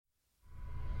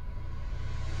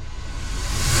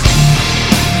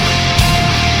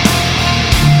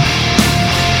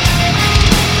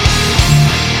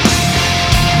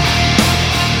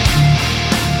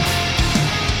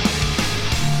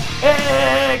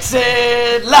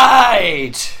Exit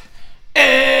light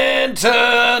into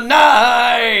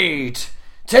night.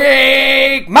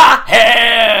 Take my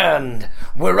hand.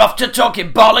 We're off to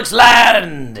talking bollocks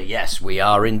land. Yes, we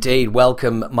are indeed.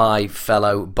 Welcome, my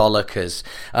fellow bollockers.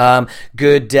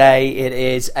 Good day. It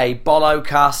is a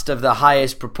bollocast of the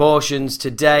highest proportions.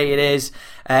 Today it is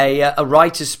a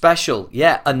writer's special.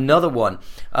 Yeah, another one.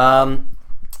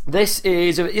 This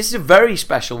is a very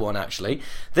special one, actually.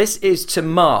 This is to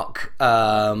mark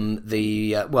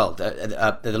the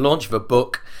launch of a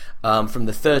book from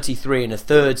the 33 and a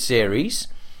third series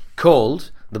called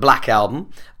The Black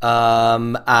Album.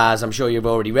 As I'm sure you've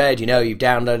already read, you've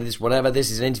downloaded this, whatever.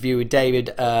 This is an interview with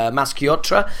David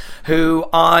Masciotra, who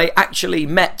I actually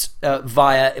met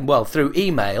through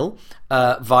email.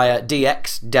 Via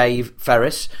DX, Dave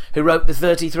Ferris, who wrote the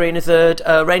 33 and a third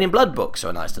Reign in Blood book. So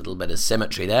a nice little bit of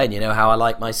symmetry there, and you know how I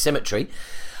like my symmetry.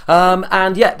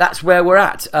 And yeah, that's where we're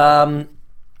at. I'm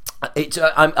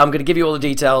going to give you all the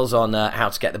details on how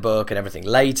to get the book and everything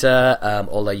later,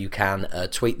 although you can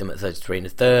tweet them at 33 and a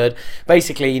third.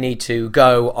 Basically, you need to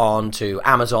go on to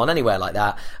Amazon, anywhere like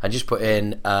that, and just put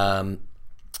in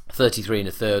 33 and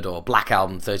a third or Black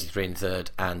Album 33 and a third,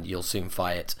 and you'll soon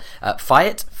find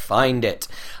it.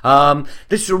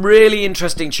 This is a really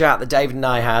interesting chat that David and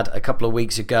I had a couple of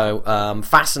weeks ago.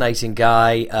 Fascinating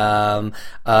guy,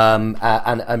 and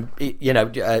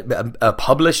a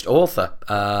published author,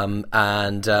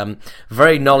 and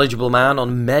very knowledgeable man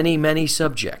on many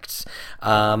subjects.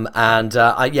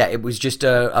 It was just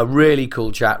a really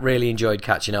cool chat. Really enjoyed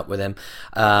catching up with him.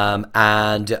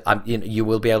 You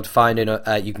will be able to find him.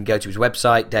 You can go to his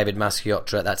website, David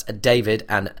Masciotra. That's David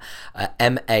and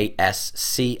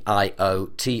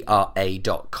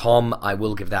MASCIOTRA.com. I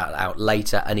will give that out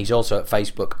later, and he's also at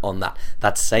Facebook on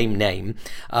that same name.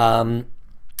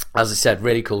 As I said,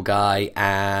 really cool guy,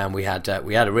 and we had a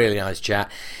really nice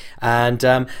chat. And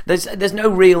there's no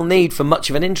real need for much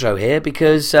of an intro here,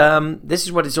 because this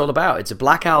is what it's all about. It's a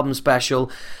Black Album special.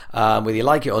 Whether you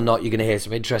like it or not, you're going to hear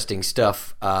some interesting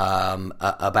stuff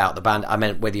about the band. I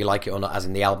meant whether you like it or not, as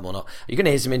in the album or not. You're going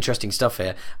to hear some interesting stuff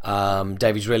here.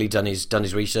 David's really done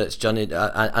his research,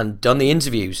 and done the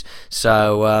interviews.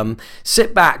 So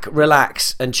sit back,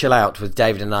 relax, and chill out with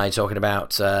David and I talking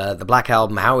about the Black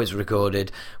Album, how it's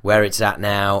recorded, where it's at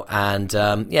now, and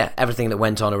everything that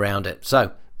went on around it.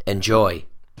 So enjoy.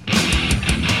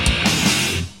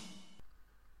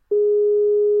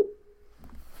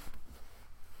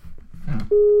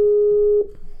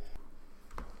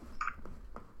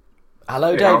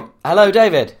 Hello, Dave. Hello,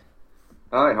 David.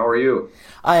 Hi, how are you?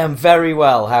 I am very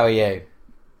well. How are you?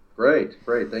 Great.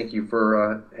 Thank you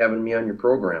for having me on your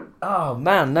program. Oh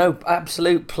man, no,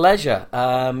 absolute pleasure.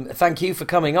 Thank you for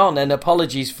coming on, and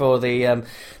apologies for the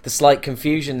slight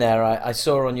confusion there. I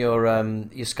saw on your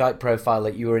Skype profile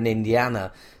that you were in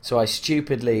Indiana, so I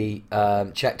stupidly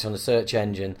checked on a search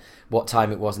engine what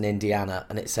time it was in Indiana,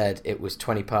 and it said it was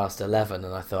 11:20, and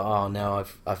I thought, oh no,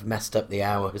 I've messed up the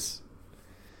hours.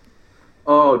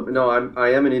 Oh no,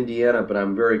 I am in Indiana, but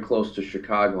I'm very close to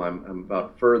Chicago. I'm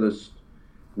about furthest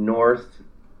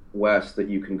northwest that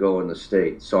you can go in the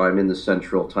state, so I'm in the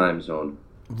central time zone.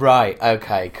 Right,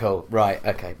 okay, cool. Right,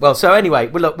 okay. Well, so anyway,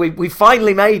 look, we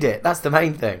finally made it. That's the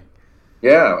main thing.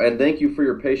 Yeah, and thank you for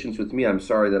your patience with me. I'm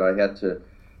sorry that I had to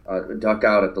duck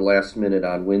out at the last minute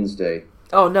on Wednesday.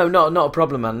 Oh no, not a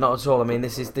problem, man. Not at all. I mean,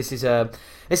 this is a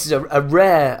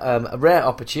rare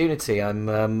opportunity.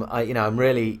 I'm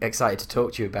really excited to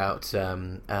talk to you about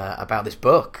this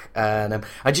book. And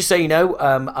just so you know,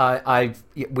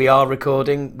 we are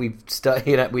recording. We've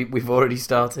already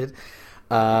started.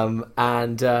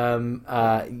 It's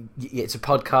a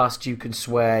podcast. You can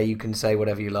swear. You can say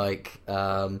whatever you like.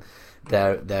 There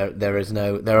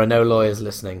are no lawyers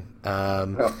listening.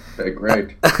 Okay,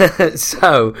 great.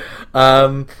 So,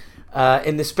 in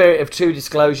the spirit of true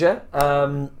disclosure,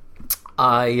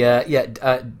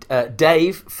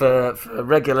 Dave, for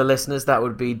regular listeners, that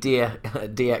would be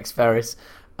DX Ferris,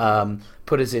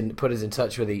 put us in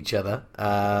touch with each other,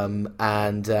 I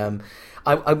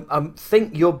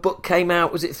think your book came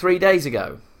out. Was it 3 days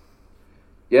ago?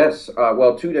 Yes.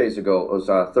 2 days ago. It was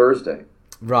Thursday.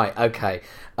 Right. Okay.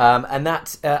 And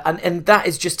that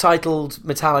is just titled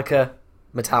Metallica.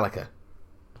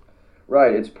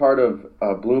 Right. It's part of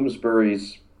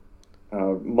Bloomsbury's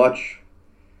much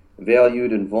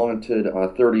valued and vaunted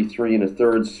 33 and a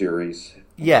third series.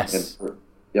 Yes.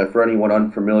 And for anyone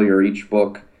unfamiliar, each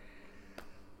book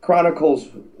chronicles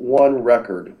one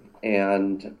record,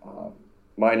 and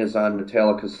mine is on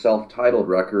Metallica's self-titled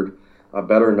record,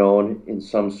 better known in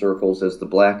some circles as the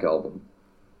Black Album.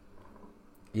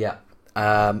 Yeah.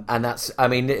 And that's, I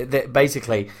mean,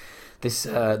 basically, this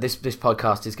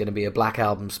podcast is going to be a Black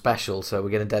Album special, so we're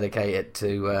going to dedicate it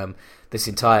to this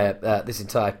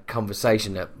entire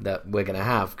conversation that we're going to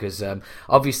have, because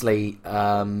obviously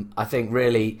I think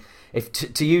really, if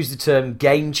to use the term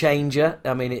game changer,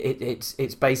 I mean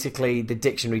it's basically the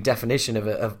dictionary definition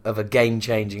of a game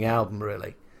changing album,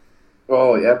 really.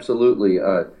 Oh, absolutely.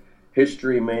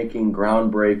 History making,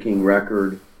 groundbreaking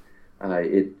record.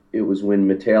 It was when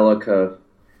Metallica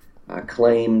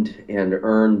claimed and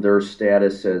earned their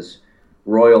status as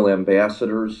royal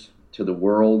ambassadors to the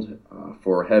world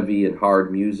for heavy and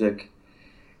hard music.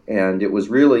 And it was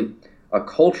really a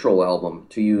cultural album,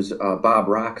 to use Bob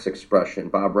Rock's expression.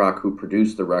 Bob Rock, who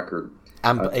produced the record,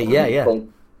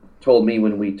 told me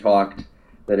when we talked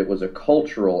that it was a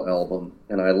cultural album,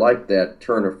 and I like that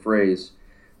turn of phrase.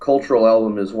 Cultural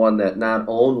album is one that not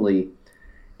only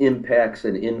impacts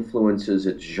and influences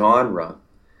its genre,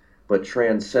 but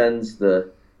transcends the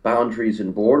boundaries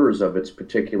and borders of its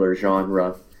particular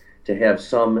genre to have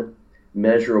some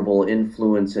measurable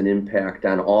influence and impact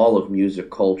on all of music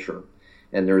culture.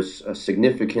 And there's a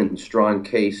significant and strong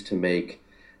case to make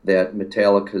that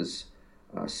Metallica's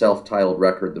self-titled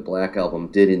record, the Black Album,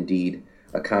 did indeed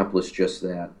accomplish just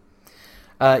that.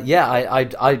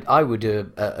 I would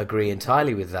agree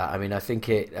entirely with that. I mean, I think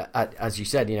it, as you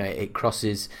said, it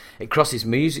crosses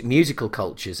musical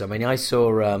cultures. I mean, I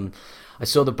saw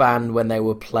the band when they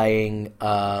were playing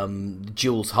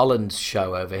Jools Holland's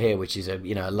show over here, which is a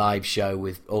live show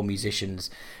with all musicians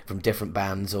from different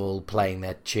bands all playing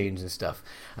their tunes and stuff.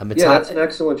 And that's an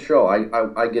excellent show.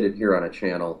 I get it here on a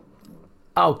channel.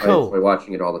 Oh, cool! I enjoy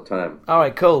watching it all the time. All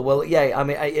right, cool. Well, yeah, I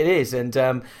mean, it is, and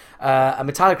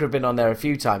Metallica have been on there a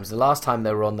few times. The last time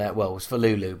they were on there, well, was for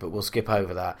Lulu, but we'll skip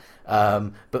over that.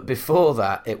 But before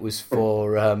that, it was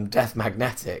for Death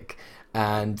Magnetic,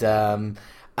 and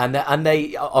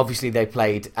they obviously they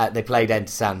played Enter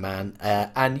Sandman,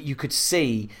 and you could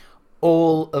see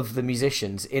all of the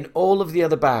musicians in all of the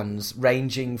other bands,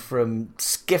 ranging from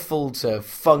skiffle to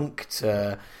funk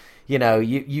to you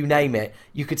name it.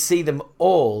 You could see them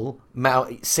all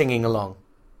singing along.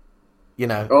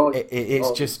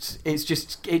 It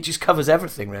just covers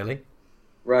everything, really.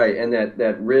 Right, and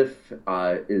that riff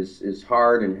is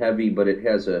hard and heavy, but it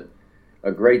has a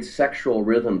great sexual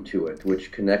rhythm to it,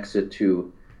 which connects it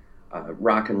to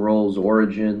rock and roll's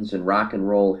origins and rock and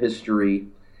roll history.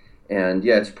 And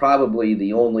yeah, it's probably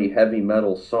the only heavy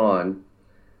metal song,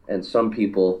 and some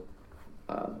people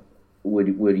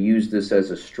would use this as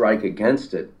a strike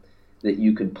against it, that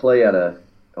you could play at a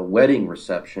wedding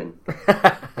reception,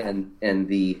 and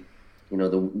the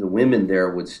women there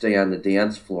would stay on the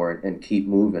dance floor and keep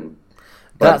moving.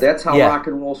 But that's how rock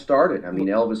and roll started. I mean,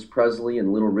 Elvis Presley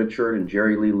and Little Richard and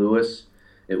Jerry Lee Lewis,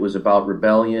 it was about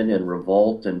rebellion and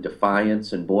revolt and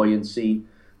defiance and buoyancy,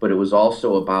 but it was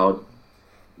also about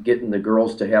getting the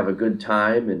girls to have a good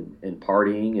time and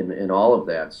partying and all of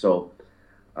that. So,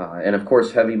 and of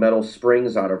course, heavy metal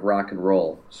springs out of rock and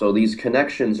roll. So these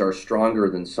connections are stronger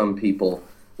than some people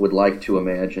would like to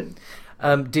imagine.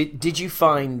 Did you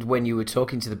find, when you were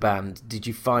talking to the band, did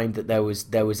you find that there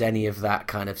was any of that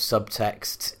kind of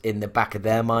subtext in the back of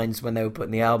their minds when they were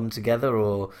putting the album together,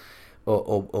 or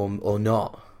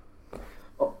not?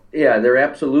 Oh, yeah, there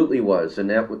absolutely was, and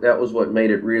that was what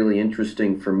made it really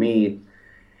interesting for me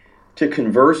to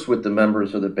converse with the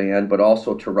members of the band, but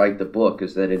also to write the book,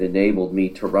 is that it enabled me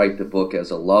to write the book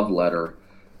as a love letter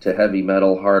to heavy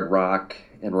metal, hard rock,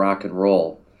 and rock and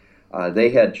roll. They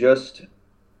had just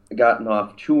gotten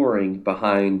off touring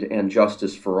behind And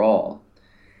Justice for All,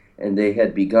 and they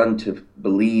had begun to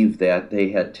believe that they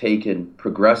had taken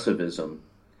progressivism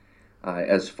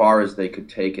as far as they could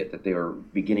take it, that they were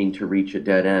beginning to reach a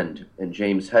dead end. And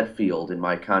James Hetfield, in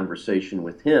my conversation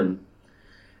with him,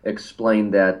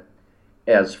 explained that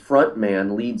as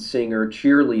frontman, lead singer,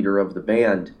 cheerleader of the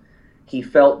band, he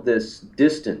felt this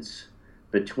distance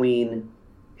between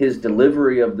his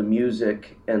delivery of the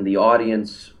music and the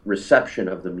audience reception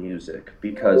of the music,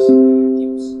 because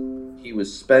he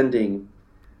was spending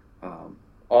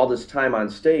all this time on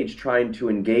stage trying to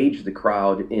engage the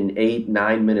crowd in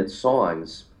 8-9 minute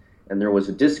songs, and there was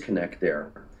a disconnect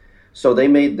there. So they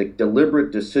made the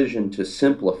deliberate decision to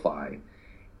simplify.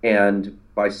 And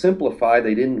by simplify,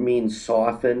 they didn't mean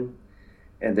soften,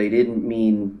 and they didn't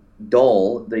mean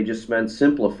dull, they just meant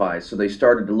simplify. So they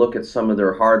started to look at some of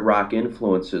their hard rock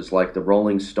influences like the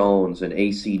Rolling Stones and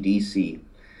AC/DC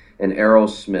and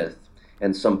Aerosmith,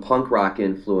 and some punk rock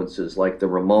influences like the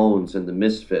Ramones and the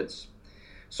Misfits.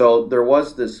 So there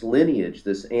was this lineage,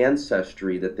 this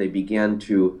ancestry that they began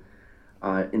to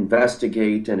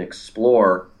investigate and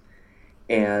explore,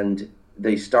 and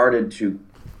they started to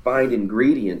find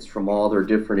ingredients from all their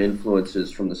different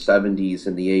influences from the 70s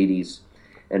and the 80s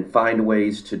and find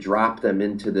ways to drop them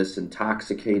into this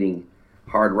intoxicating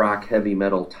hard rock heavy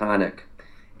metal tonic.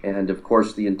 And of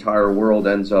course, the entire world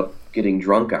ends up getting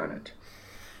drunk on it.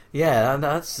 Yeah, and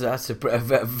that's a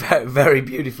very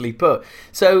beautifully put.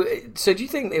 So do you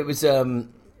think it was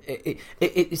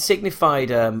it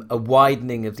signified a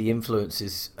widening of the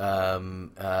influences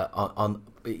on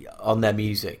their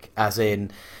music, as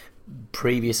in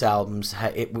previous albums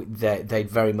they'd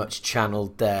very much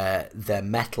channeled their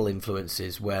metal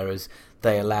influences, whereas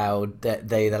they allowed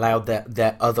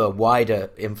their other wider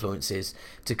influences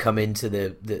to come into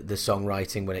the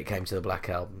songwriting when it came to the Black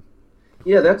Album.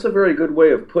 Yeah, that's a very good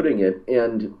way of putting it,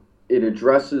 and it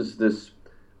addresses this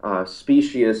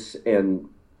specious and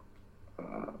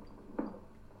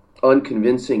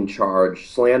unconvincing charge,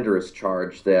 slanderous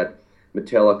charge that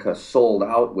Metallica sold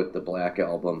out with the Black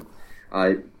Album.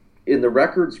 In the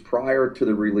records prior to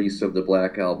the release of the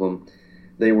Black Album,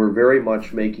 they were very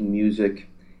much making music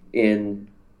in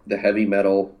the heavy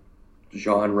metal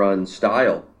genre and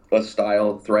style, a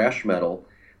style, thrash metal,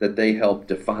 that they helped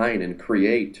define and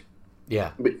create.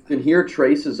 Yeah. But you can hear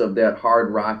traces of that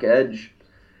hard rock edge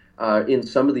in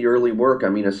some of the early work. I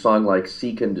mean, a song like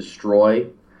Seek and Destroy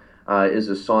is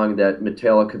a song that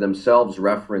Metallica themselves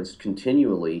referenced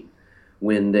continually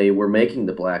when they were making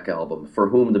the Black Album. For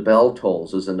Whom the Bell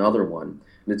Tolls is another one.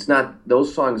 And it's not;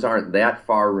 those songs aren't that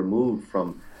far removed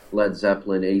from Led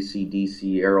Zeppelin,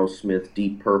 AC/DC, Aerosmith,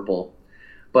 Deep Purple.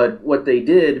 But what they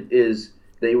did is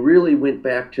they really went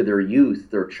back to their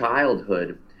youth, their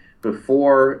childhood,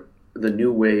 before the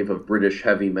new wave of British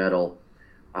heavy metal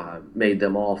made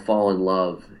them all fall in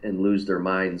love and lose their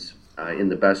minds in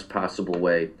the best possible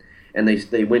way. And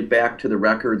they went back to the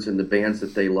records and the bands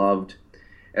that they loved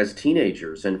as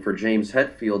teenagers. And for James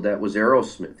Hetfield, that was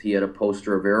Aerosmith. He had a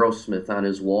poster of Aerosmith on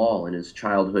his wall in his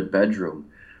childhood bedroom.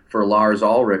 For Lars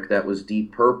Ulrich, that was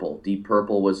Deep Purple. Deep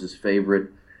Purple was his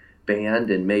favorite band,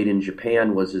 and Made in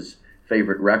Japan was his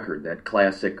favorite record, that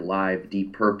classic live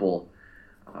Deep Purple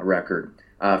record.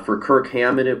 For Kirk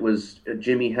Hammett, it was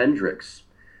Jimi Hendrix,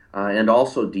 and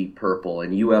also Deep Purple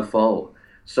and UFO.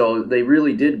 So they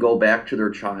really did go back to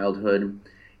their childhood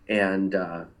and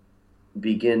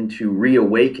begin to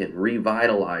reawaken,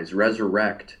 revitalize,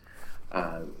 resurrect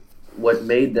what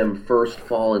made them first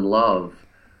fall in love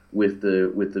with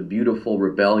the beautiful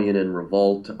rebellion and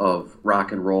revolt of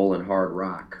rock and roll and hard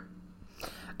rock.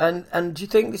 And do you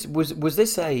think this was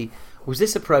this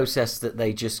a process that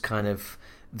they just kind of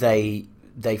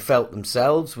they felt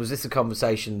themselves? Was this a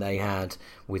conversation they had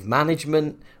with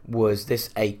management? Was this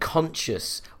a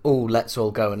conscious, let's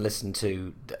all go and listen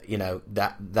to,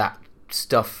 that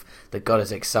stuff that got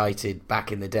us excited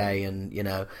back in the day, and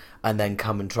and then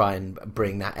come and try and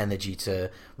bring that energy to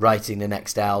writing the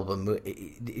next album?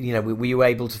 Were you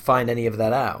able to find any of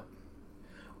that out?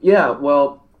 Yeah,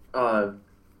 well,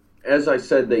 as I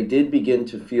said, they did begin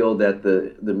to feel that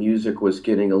the music was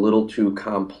getting a little too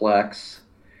complex.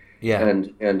 Yeah,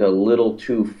 and a little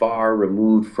too far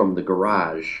removed from the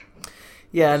garage.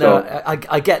 Yeah, no,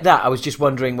 I get that. I was just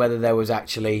wondering whether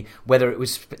it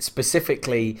was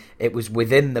specifically it was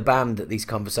within the band that these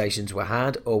conversations were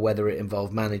had, or whether it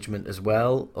involved management as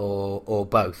well, or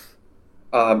both.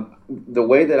 The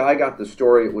way that I got the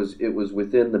story, it was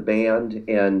within the band,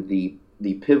 and the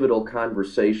pivotal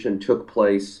conversation took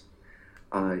place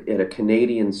at a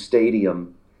Canadian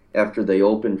stadium after they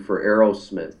opened for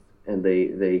Aerosmith. And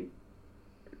they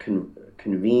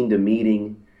convened a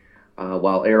meeting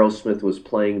while Aerosmith was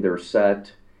playing their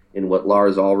set in what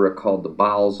Lars Ulrich called the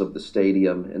bowels of the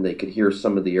stadium, and they could hear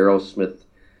some of the Aerosmith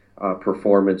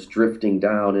performance drifting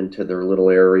down into their little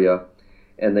area,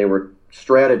 and they were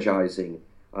strategizing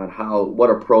on what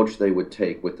approach they would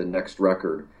take with the next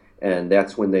record. And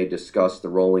that's when they discussed the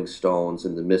Rolling Stones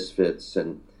and the Misfits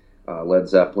and Led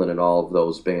Zeppelin and all of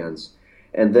those bands.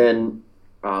 And then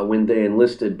when they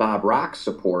enlisted Bob Rock's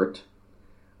support,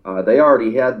 they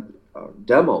already had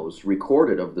demos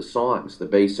recorded of the songs, the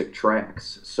basic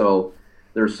tracks. So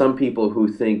there's some people who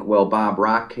think, well, Bob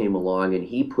Rock came along and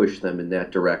he pushed them in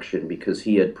that direction because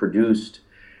he had produced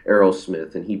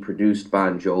Aerosmith and he produced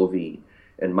Bon Jovi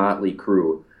and Motley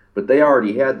Crue. But they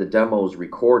already had the demos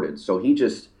recorded, so he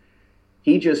just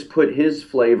put his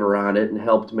flavor on it and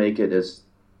helped make it as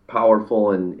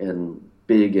powerful and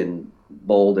big and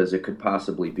bold as it could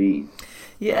possibly be.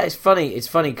 Yeah, it's funny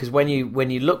because when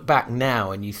you look back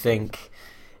now and you think,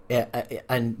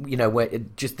 and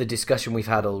just the discussion we've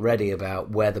had already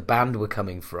about where the band were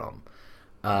coming from,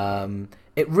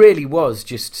 it really was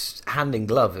just hand in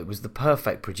glove. It was the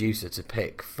perfect producer to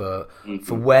pick for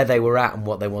where they were at and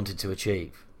what they wanted to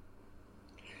achieve.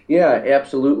 Yeah,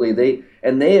 absolutely. They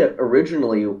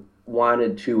originally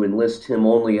wanted to enlist him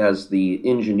only as the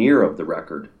engineer of the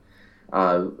record.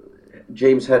 Uh,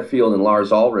 James Hetfield and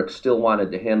Lars Ulrich still wanted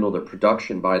to handle the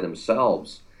production by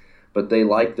themselves, but they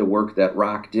liked the work that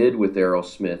Rock did with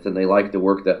Aerosmith, and they liked the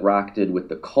work that Rock did with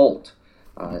the Cult.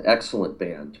 Excellent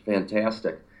band,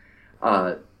 fantastic.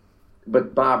 Uh,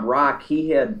 but Bob Rock, he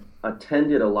had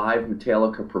attended a live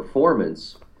Metallica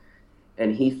performance,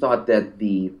 and he thought that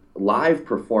the live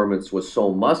performance was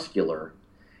so muscular,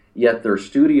 yet their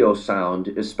studio sound,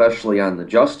 especially on the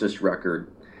Justice record,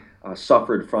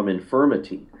 suffered from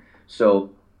infirmity.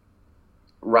 So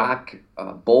Rock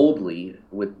boldly,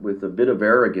 with a bit of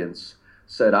arrogance,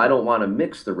 said, "I don't want to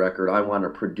mix the record, I want to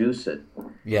produce it."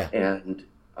 Yeah. And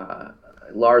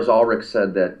Lars Ulrich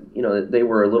said that, they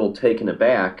were a little taken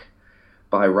aback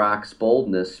by Rock's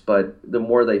boldness, but the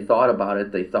more they thought about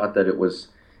it, they thought that it was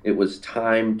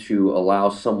time to allow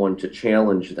someone to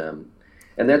challenge them.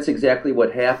 And that's exactly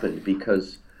what happened,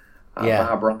 because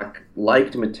Bob Rock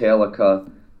liked Metallica,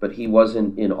 but he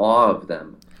wasn't in awe of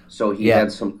them. So he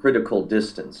had some critical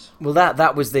distance. Well,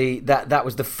 that was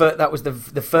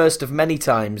the first of many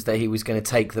times that he was going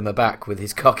to take them aback with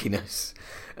his cockiness.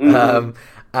 Mm-hmm.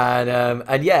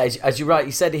 And yeah, as you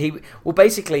rightly said,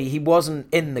 basically he wasn't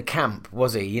in the camp,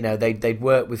 was he? They'd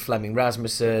worked with Flemming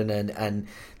Rasmussen, and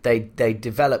they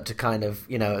developed a kind of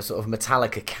a sort of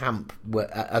Metallica camp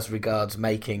as regards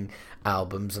making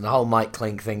albums, and the whole Mike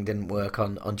Clink thing didn't work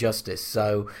on Justice.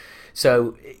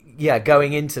 So yeah,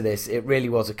 going into this, it really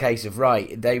was a case of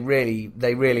they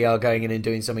really are going in and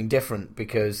doing something different,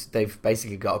 because they've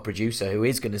basically got a producer who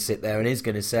is going to sit there and is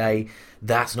going to say,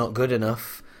 "That's not good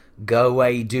enough. Go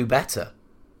away, do better."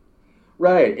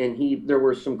 Right, and there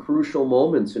were some crucial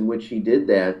moments in which he did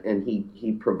that, and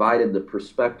he provided the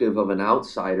perspective of an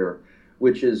outsider,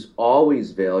 which is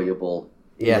always valuable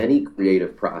in any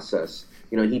creative process.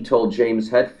 He told James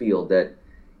Hetfield that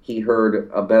he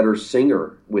heard a better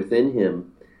singer within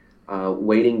him,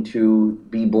 waiting to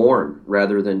be born,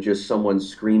 rather than just someone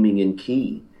screaming in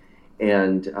key.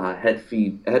 And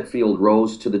Hetfield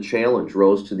rose to the challenge,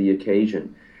 rose to the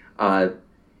occasion.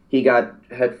 He got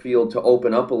Hetfield to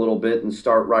open up a little bit and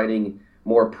start writing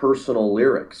more personal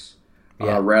lyrics,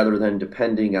 rather than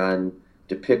depending on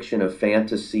depiction of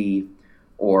fantasy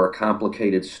or a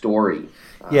complicated story.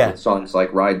 Songs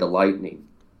like Ride the Lightning.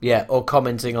 Yeah, or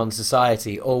commenting on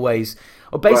society, always,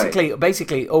 or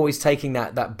basically always taking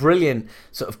that brilliant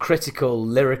sort of critical,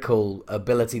 lyrical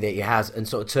ability that he has and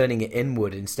sort of turning it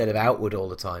inward instead of outward all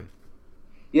the time.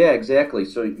 Yeah, exactly.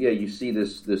 So you see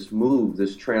this move,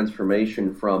 this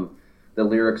transformation from the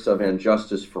lyrics of "And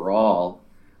Justice for All,"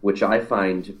 which I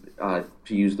find,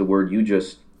 to use the word you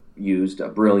just used,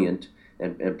 brilliant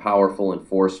and powerful and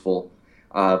forceful,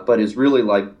 but is really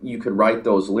like you could write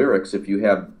those lyrics if you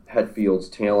have Hetfield's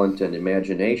talent and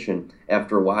imagination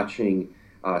after watching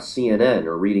CNN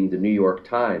or reading the New York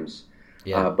Times.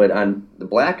 Yeah. But on the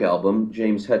Black Album,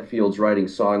 James Hetfield's writing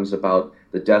songs about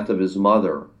the death of his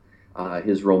mother,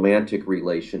 his romantic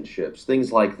relationships,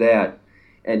 things like that.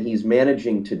 And he's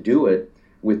managing to do it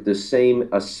with the same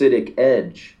acidic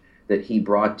edge that he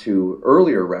brought to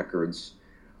earlier records,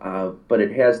 but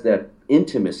it has that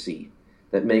intimacy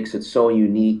that makes it so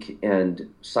unique and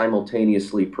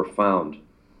simultaneously profound.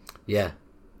 Yeah.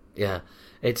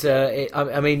 It's it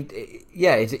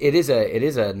is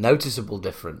a noticeable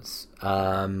difference,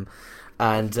 but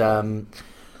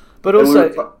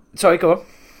also sorry, go on.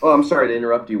 Oh, I'm sorry to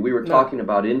interrupt you. We were talking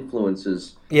about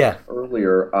influences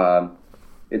earlier.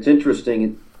 It's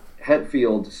interesting.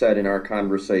 Hetfield said in our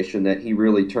conversation that he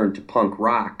really turned to punk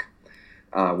rock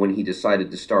when he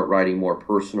decided to start writing more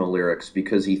personal lyrics,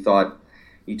 because he thought,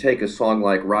 you take a song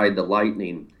like Ride the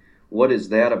Lightning, what is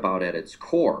that about at its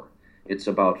core? It's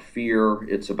about fear,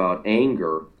 it's about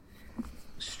anger,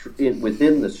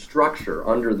 within the structure,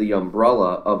 under the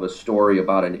umbrella of a story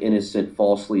about an innocent,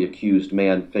 falsely accused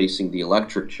man facing the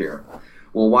electric chair.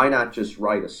 Well, why not just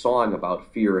write a song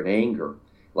about fear and anger,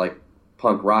 like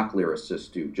punk rock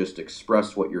lyricists do? Just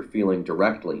express what you're feeling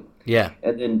directly. Yeah.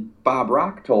 And then Bob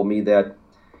Rock told me that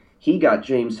he got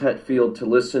James Hetfield to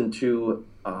listen to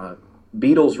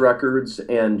Beatles records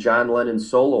and John Lennon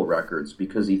solo records,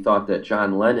 because he thought that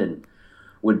John Lennon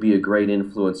would be a great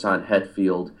influence on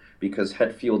Hetfield, because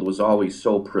Hetfield was always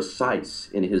so precise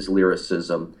in his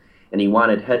lyricism, and he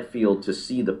wanted Hetfield to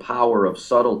see the power of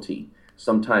subtlety.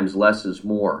 Sometimes less is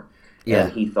more. Yeah.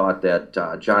 And he thought that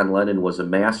John Lennon was a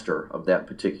master of that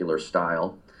particular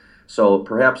style. So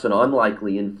perhaps an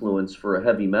unlikely influence for a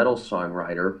heavy metal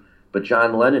songwriter, but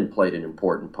John Lennon played an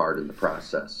important part in the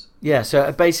process. Yeah,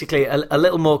 so basically a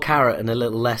little more carrot and a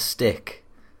little less stick.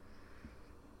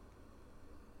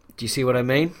 Do you see what I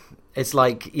mean? It's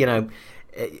like, you know,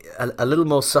 a little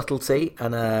more subtlety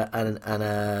and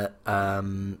a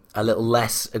little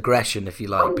less aggression, if you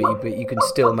like, but you can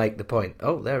still make the point.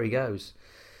 Oh, there he goes.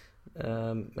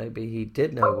 Maybe he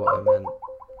did know what I meant.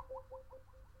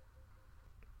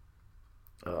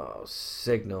 Oh,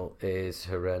 signal is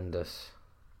horrendous.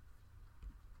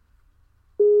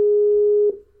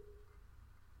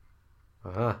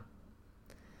 Uh-huh.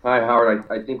 Hi, Howard.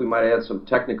 I think we might have had some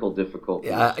technical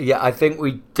difficulties. Yeah, I think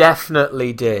we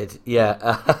definitely did.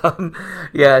 Yeah,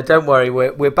 yeah. Don't worry,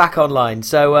 we're back online.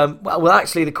 So, well,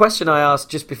 actually, the question I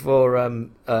asked just before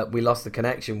we lost the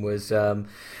connection was,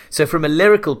 so from a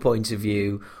lyrical point of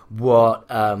view, what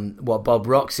Bob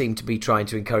Rock seemed to be trying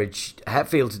to encourage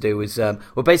Hetfield to do was,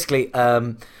 well, basically,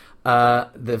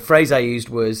 the phrase I used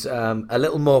was a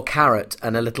little more carrot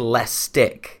and a little less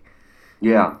stick.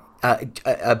 Yeah.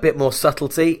 A bit more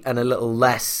subtlety and a little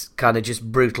less kind of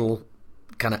just brutal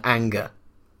kind of anger.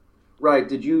 Right.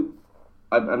 Did you...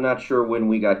 I'm not sure when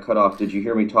we got cut off. Did you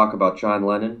hear me talk about John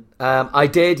Lennon? I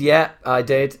did, yeah, I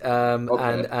did.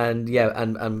 Okay.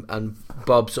 And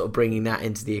Bob sort of bringing that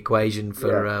into the equation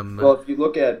for... Yeah. Well, if you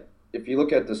look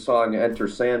at the song Enter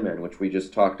Sandman, which we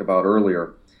just talked about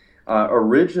earlier,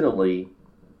 originally,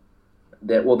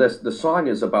 the song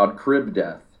is about crib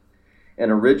death. And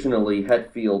originally,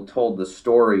 Hetfield told the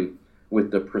story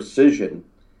with the precision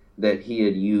that he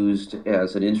had used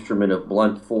as an instrument of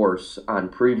blunt force on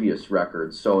previous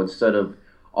records. So instead of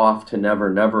Off to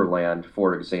Never Never Land,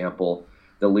 for example,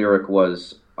 the lyric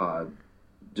was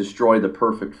Destroy the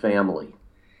Perfect Family.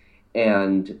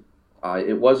 And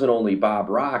it wasn't only Bob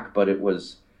Rock, but it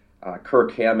was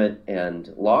Kirk Hammett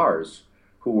and Lars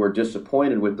who were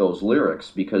disappointed with those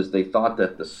lyrics because they thought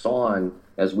that the song,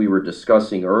 as we were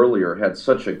discussing earlier, had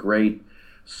such a great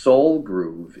soul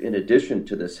groove in addition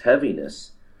to this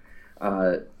heaviness,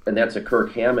 and that's a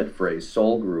Kirk Hammett phrase,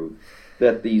 soul groove,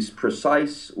 that these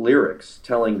precise lyrics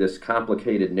telling this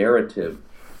complicated narrative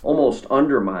almost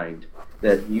undermined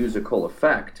that musical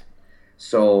effect.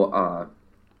 So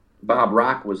Bob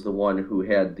Rock was the one who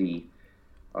had the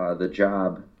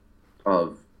job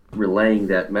of relaying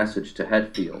that message to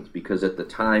Hetfield, because at the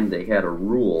time they had a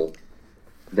rule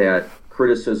that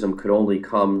criticism could only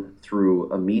come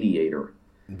through a mediator.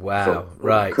 Wow! So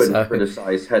right, couldn't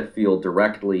criticize Hetfield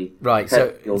directly. Right.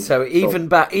 So even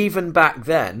back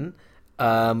then,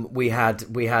 we had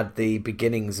the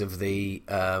beginnings of the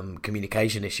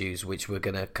communication issues, which were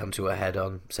going to come to a head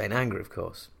on Saint Anger, of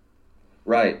course.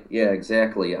 Right. Yeah.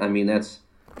 Exactly. I mean,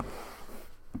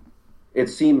 it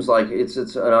seems like it's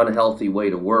an unhealthy way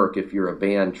to work if you're a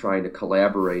band trying to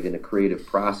collaborate in a creative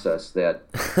process, that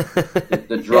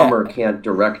the drummer can't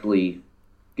directly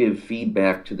give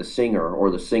feedback to the singer,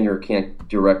 or the singer can't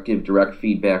give direct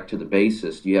feedback to the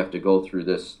bassist. You have to go through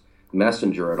this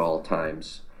messenger at all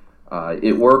times.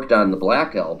 It worked on the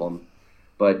Black Album,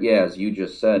 but yeah, as you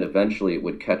just said, eventually it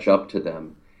would catch up to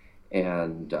them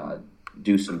and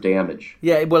do some damage.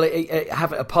 Yeah, well,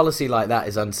 have a policy like that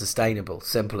is unsustainable.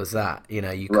 Simple as that. You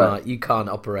know, you can't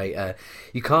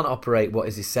operate what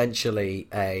is essentially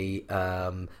a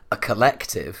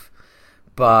collective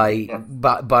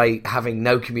by having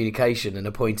no communication and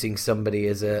appointing somebody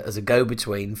as a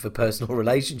go-between for personal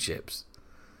relationships.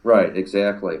 Right.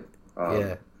 Exactly.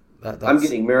 Yeah. I'm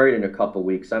getting married in a couple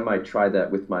weeks. I might try that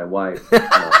with my wife.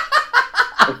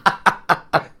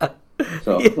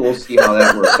 So we'll see how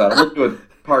that works out. We'll do a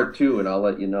part 2, and I'll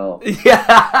let you know.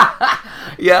 Yeah,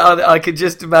 yeah. I could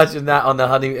just imagine that on the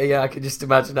honeymoon. Yeah, I could just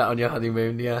imagine that on your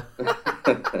honeymoon. Yeah.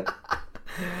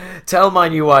 Tell my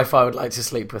new wife I would like to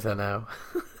sleep with her now.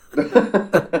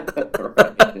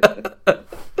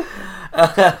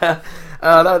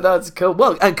 That's cool.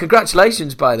 Well, and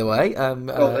congratulations, by the way.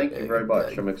 Well, thank you very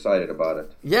much. I'm excited about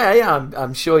it. Yeah.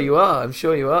 I'm sure you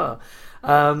are.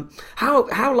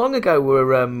 How long ago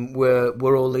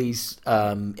were all these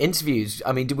interviews?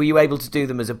 I mean, were you able to do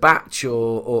them as a batch,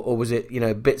 or was it,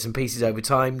 bits and pieces over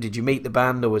time? Did you meet the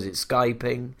band, or was it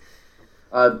Skyping?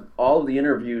 All of the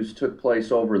interviews took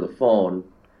place over the phone,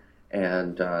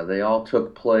 and they all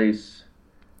took place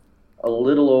a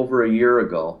little over a year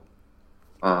ago,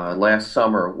 last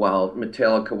summer, while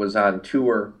Metallica was on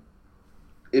tour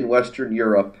in Western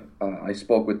Europe. I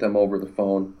spoke with them over the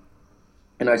phone.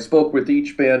 And I spoke with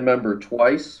each band member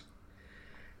twice,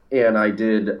 and I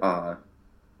did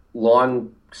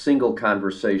long single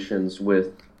conversations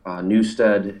with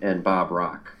Newsted and Bob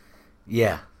Rock.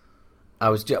 Yeah,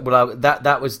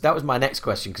 that was my next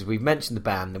question, because we've mentioned the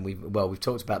band, and we've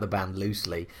talked about the band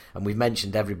loosely, and we've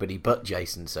mentioned everybody but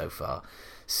Jason so far.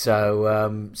 So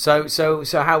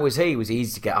how was he? Was he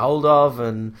easy to get hold of,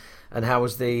 and how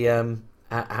was the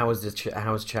How was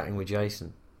how was chatting with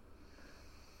Jason?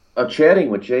 Chatting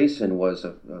with Jason was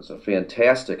a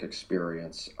fantastic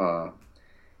experience.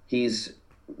 He's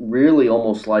really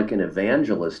almost like an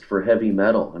evangelist for heavy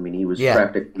metal. I mean, he was Yeah.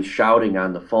 practically shouting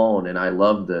on the phone, and I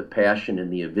love the passion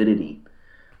and the avidity.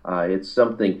 It's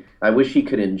something I wish he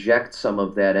could inject some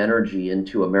of that energy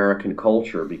into American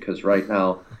culture because right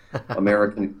now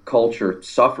American culture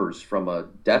suffers from a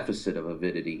deficit of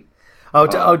avidity. Oh,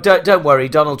 Uh, don't worry.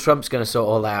 Donald Trump's going to sort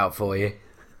all that out for you.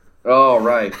 oh,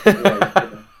 right. Yeah,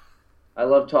 I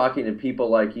love talking to people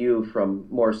like you from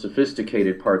more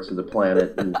sophisticated parts of the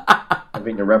planet and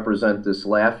having to represent this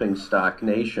laughing stock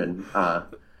nation.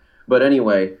 But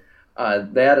anyway,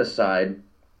 that aside,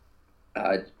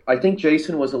 I think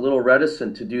Jason was a little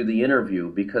reticent to do the interview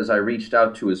because I reached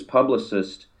out to his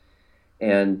publicist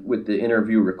and with the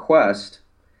interview request,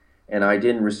 and I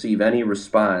didn't receive any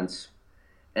response.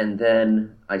 And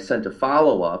then I sent a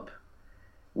follow up,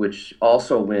 which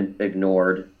also went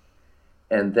ignored.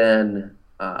 And then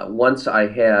once I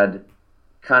had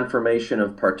confirmation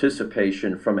of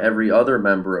participation from every other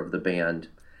member of the band,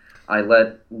 I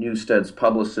let Newsted's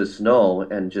publicist know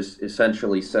and just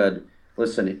essentially said,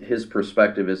 listen, his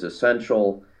perspective is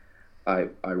essential. I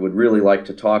would really like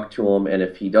to talk to him, and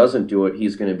if he doesn't do it,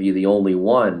 he's going to be the only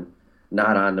one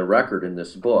not on the record in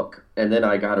this book. And then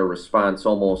I got a response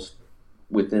almost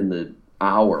within the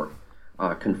hour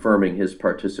confirming his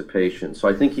participation. So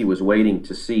I think he was waiting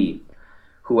to see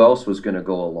who else was going to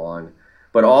go along.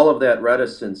 But all of that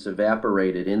reticence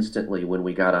evaporated instantly when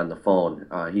we got on the phone.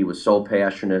 He was so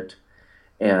passionate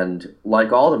and,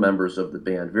 like all the members of the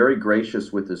band, very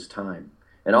gracious with his time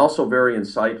and also very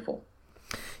insightful.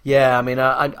 Yeah, I mean,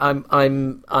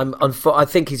 I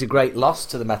think he's a great loss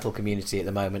to the metal community at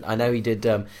the moment. I know he did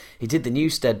the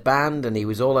Newsted band, and he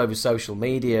was all over social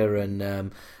media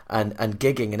and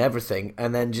gigging and everything,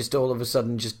 and then just all of a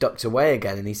sudden just ducked away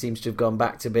again, and he seems to have gone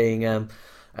back to being a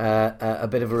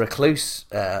bit of a recluse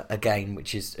again,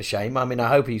 which is a shame. I mean, I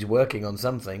hope he's working on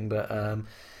something, but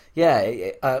yeah,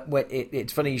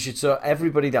 it's funny you should. So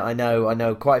everybody that I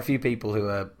know quite a few people who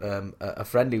are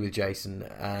friendly with Jason,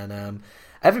 and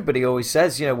everybody always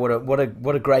says, you know, what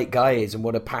a great guy he is and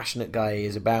what a passionate guy he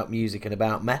is about music and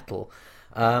about metal.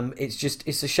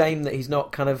 It's a shame that he's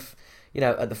not kind of, you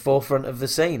know, at the forefront of the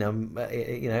scene.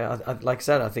 You know, like I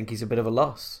said, I think he's a bit of a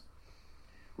loss.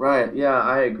 Right. Yeah,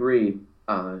 I agree.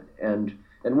 And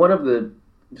one of the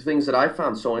things that I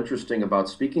found so interesting about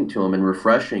speaking to him and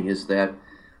refreshing is that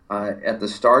at the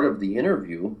start of the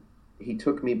interview, he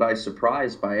took me by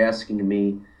surprise by asking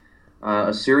me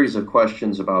a series of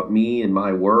questions about me and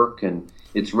my work, and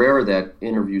it's rare that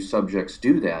interview subjects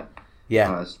do that.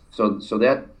 Yeah. So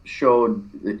that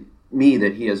showed me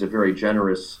that he has a very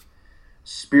generous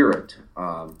spirit.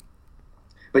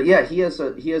 But yeah, he has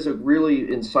a really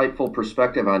insightful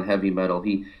perspective on heavy metal.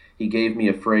 He gave me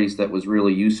a phrase that was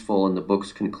really useful in the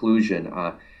book's conclusion.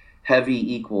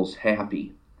 Heavy equals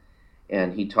happy,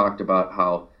 and he talked about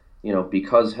how, you know,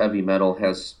 because heavy metal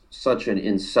has such an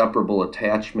inseparable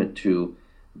attachment to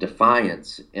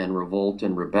defiance and revolt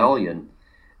and rebellion,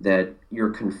 that you're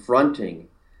confronting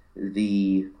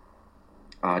the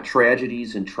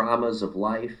tragedies and traumas of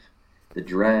life, the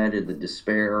dread and the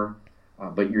despair,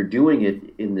 but you're doing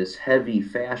it in this heavy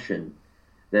fashion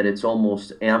that it's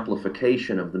almost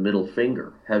amplification of the middle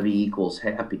finger. Heavy equals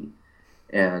happy.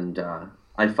 And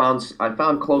I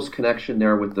found close connection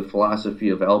there with the philosophy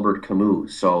of Albert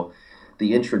Camus. So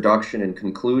the introduction and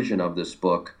conclusion of this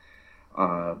book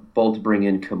both bring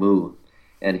in Camus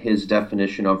and his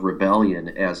definition of rebellion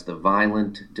as the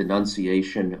violent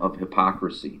denunciation of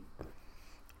hypocrisy.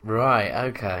 Right.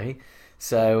 Okay.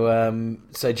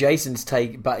 So Jason's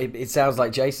take, but it sounds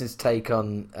like Jason's take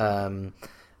on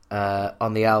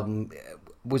the album,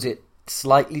 was it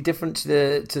slightly different to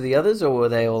the others, or were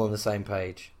they all on the same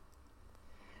page?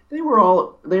 They were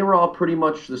all pretty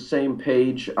much the same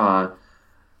page.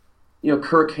 You know,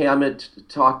 Kirk Hammett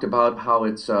talked about how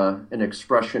it's an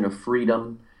expression of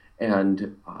freedom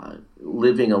and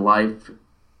living a life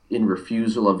in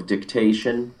refusal of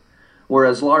dictation.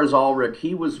 Whereas Lars Ulrich,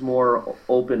 he was more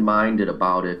open-minded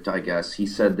about it, I guess. He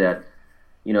said that,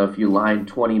 you know, if you line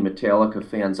 20 Metallica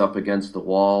fans up against the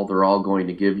wall, they're all going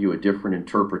to give you a different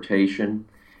interpretation,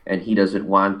 and he doesn't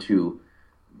want to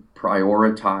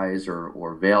prioritize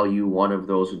or value one of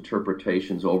those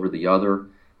interpretations over the other,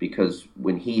 because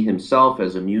when he himself,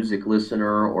 as a music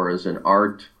listener or as an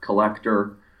art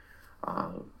collector,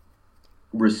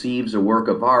 receives a work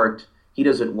of art, he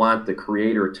doesn't want the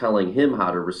creator telling him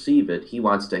how to receive it. He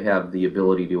wants to have the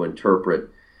ability to interpret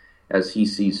as he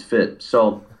sees fit.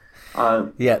 So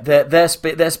Yeah,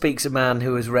 there speaks a man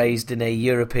who was raised in a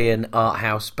European art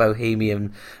house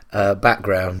bohemian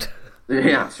background.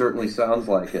 Yeah, certainly sounds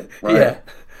like it. Right? Yeah,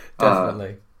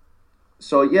 definitely.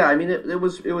 So yeah, I mean, it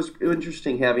was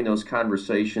interesting having those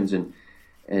conversations and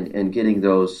getting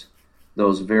those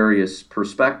various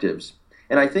perspectives.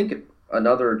 And I think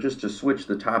another, just to switch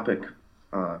the topic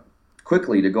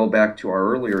quickly, to go back to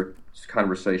our earlier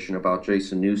conversation about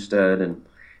Jason Newsted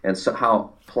and so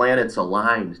how planets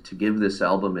aligned to give this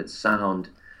album its sound.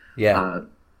 Yeah.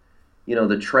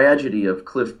 The tragedy of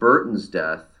Cliff Burton's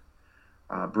death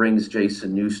brings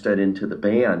Jason Newsted into the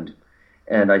band.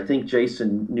 And I think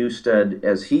Jason Newsted,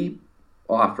 as he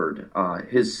offered,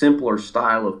 his simpler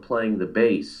style of playing the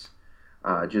bass,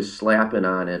 just slapping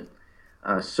on it,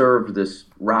 served this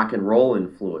rock and roll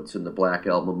influence in the Black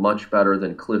Album much better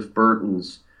than Cliff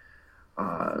Burton's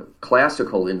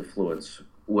classical influence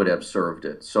would have served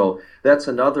it. So that's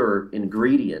another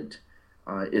ingredient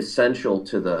essential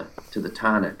to the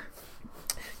tonic.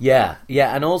 Yeah,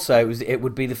 and also it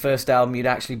would be the first album you'd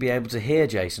actually be able to hear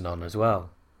Jason on as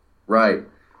well. Right.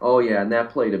 Oh yeah, and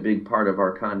that played a big part of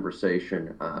our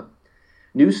conversation.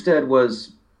 Newsted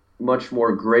was much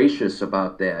more gracious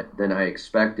about that than I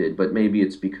expected, but maybe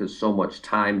it's because so much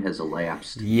time has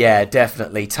elapsed. Yeah,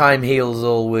 definitely. Time heals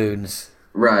all wounds.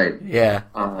 Right. Yeah.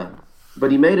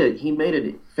 But he made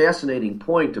a fascinating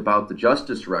point about the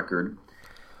Justice record.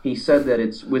 He said that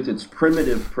with its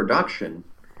primitive production,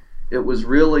 it was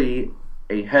really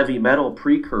a heavy metal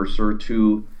precursor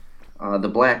to the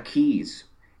Black Keys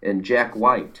and Jack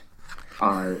White.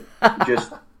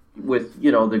 Just with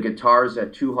the guitars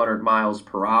at 200 miles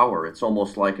per hour, it's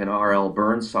almost like an R.L.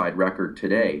 Burnside record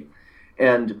today.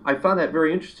 And I found that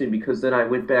very interesting because then I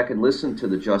went back and listened to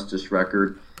the Justice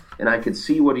record, and I could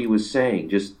see what he was saying.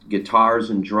 Just guitars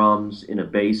and drums in a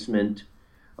basement,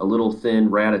 a little thin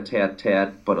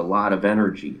rat-a-tat-tat, but a lot of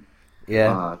energy.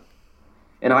 Yeah.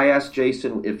 And I asked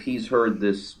Jason if he's heard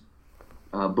this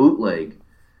bootleg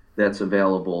that's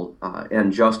available,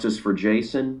 and Justice for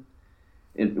Jason,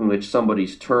 in which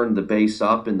somebody's turned the bass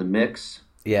up in the mix.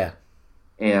 Yeah.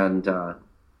 And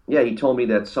he told me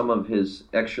that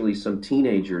some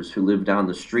teenagers who lived down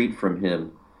the street from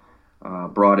him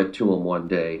brought it to him one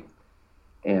day.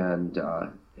 And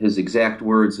his exact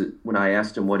words when I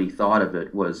asked him what he thought of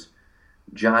it was,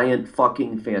 "Giant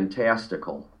fucking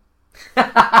fantastical."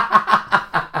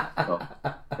 So,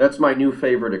 that's my new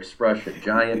favorite expression,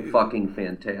 giant fucking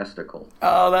fantastical.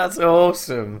 Oh, that's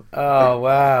awesome. Oh,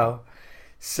 wow.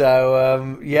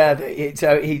 So,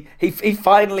 he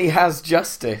finally has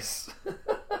justice.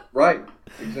 Right,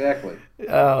 exactly.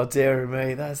 Oh, dear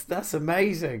me, that's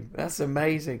amazing. That's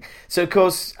amazing. So, of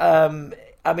course, he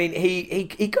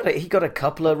got a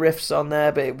couple of riffs on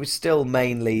there, but it was still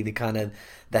mainly the kind of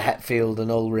the Hetfield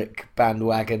and Ulrich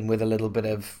bandwagon with a little bit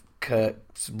of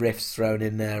Kirk's riffs thrown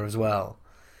in there as well.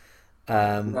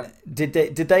 Right. Did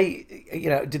they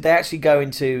actually go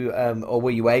into, or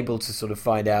were you able to sort of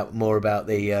find out more about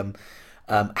the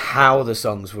how the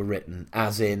songs were written,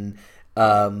 as in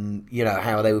how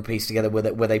they were pieced together?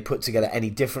 Were they put together any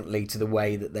differently to the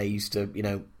way that they used to,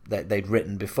 that they'd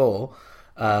written before,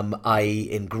 i.e.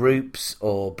 in groups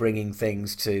or bringing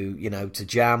things to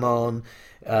jam on?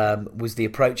 Was the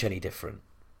approach any different?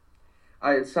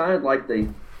 It sounded like they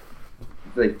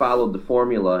followed the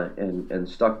formula and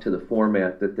stuck to the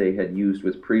format that they had used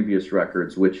with previous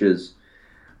records, which is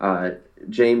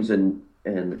James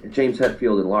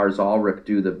Hetfield and Lars Ulrich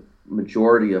do the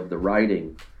majority of the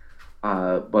writing,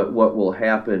 but what will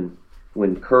happen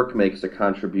when Kirk makes a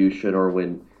contribution, or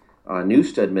when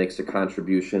Newsted makes a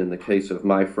contribution, in the case of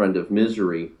My Friend of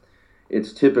Misery,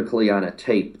 it's typically on a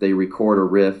tape. They record a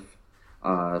riff,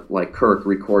 like Kirk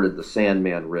recorded the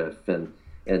Sandman riff, and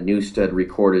Newsted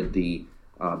recorded the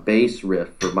bass riff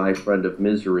for My Friend of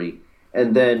Misery,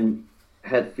 and then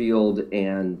Hetfield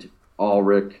and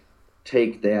Ulrich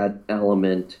take that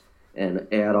element and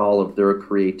add all of their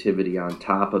creativity on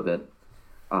top of it,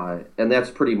 and that's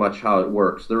pretty much how it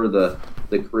works. They're the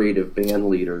creative band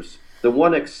leaders. The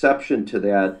one exception to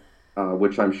that,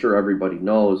 which I'm sure everybody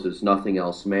knows, is Nothing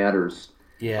Else Matters.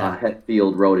 Yeah.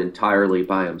 Hetfield wrote entirely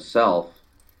by himself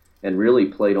and really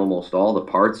played almost all the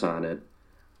parts on it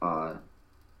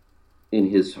in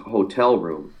his hotel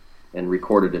room, and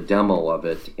recorded a demo of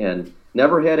it, and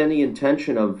never had any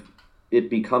intention of it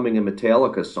becoming a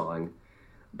Metallica song,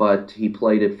 but he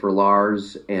played it for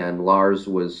Lars, and Lars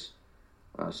was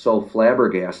so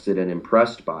flabbergasted and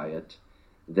impressed by it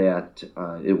that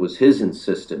it was his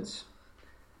insistence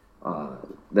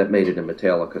that made it a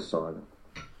Metallica song.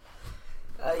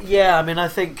 I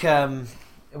think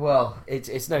Well,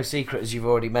 it's no secret, as you've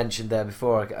already mentioned there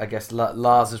before. I guess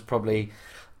Lars has probably,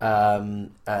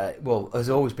 has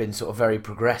always been sort of very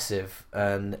progressive,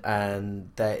 and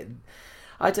they,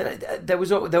 I don't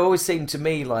know. There always seemed to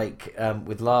me like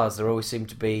with Lars, there always seemed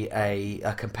to be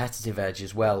a competitive edge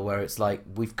as well, where it's like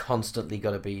we've constantly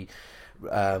got to be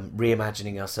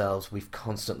reimagining ourselves. We've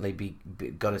constantly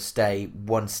got to stay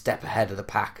one step ahead of the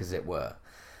pack, as it were.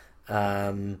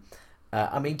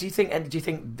 I mean, do you think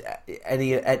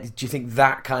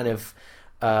that kind of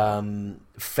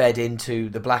fed into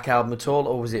the Black Album at all,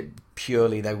 or was it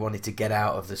purely they wanted to get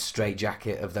out of the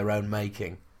straitjacket of their own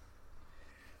making?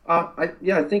 I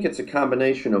think it's a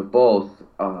combination of both.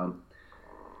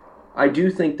 I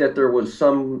do think that there was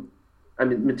some,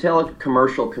 Metallica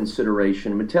commercial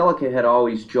consideration. Metallica had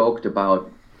always joked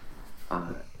about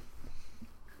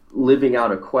living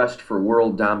out a quest for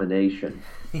world domination.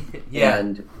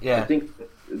 And I think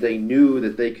they knew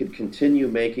that they could continue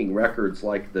making records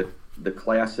like the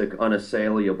classic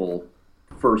unassailable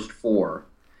first four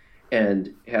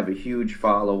and have a huge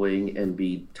following and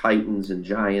be titans and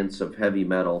giants of heavy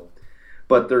metal.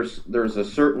 But there's a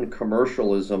certain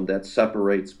commercialism that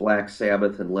separates Black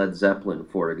Sabbath and Led Zeppelin,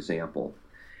 for example.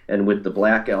 And with the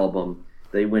Black Album,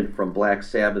 they went from Black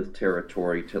Sabbath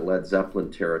territory to Led Zeppelin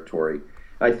territory.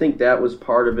 I think that was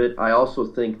part of it. I also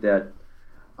think that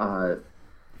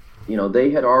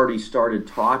they had already started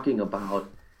talking about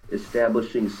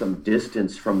establishing some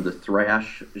distance from the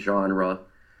thrash genre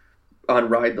on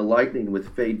Ride the Lightning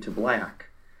with Fade to Black.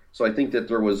 So I think that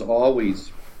there was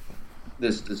always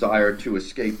this desire to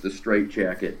escape the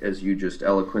straitjacket, as you just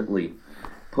eloquently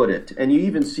put it. And you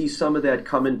even see some of that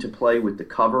come into play with the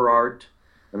cover art.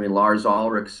 I mean, Lars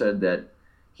Ulrich said that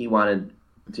he wanted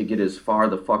to get as far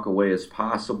the fuck away as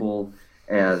possible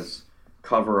as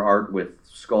cover art with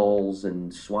skulls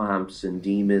and swamps and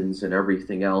demons and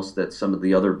everything else that some of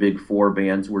the other big four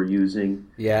bands were using.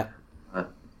 Yeah.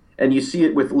 And you see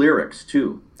it with lyrics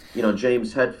too.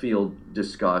 James Hetfield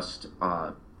discussed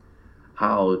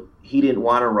how he didn't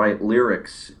want to write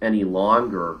lyrics any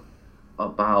longer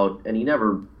about, and he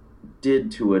never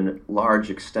did to a large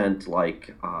extent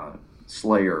like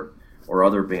Slayer or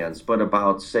other bands, but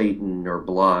about Satan or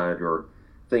blood or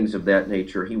things of that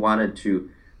nature. He wanted to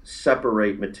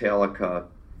separate Metallica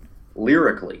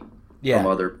lyrically from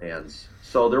other bands.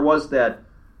 So there was that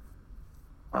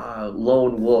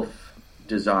lone wolf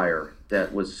desire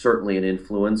that was certainly an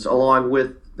influence, along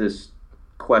with this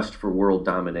quest for world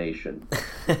domination.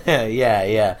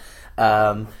 Yeah.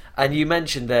 And you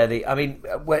mentioned there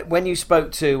when you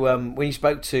spoke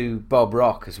to Bob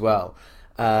Rock as well.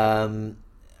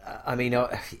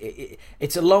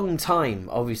 It's a long time,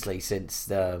 obviously, since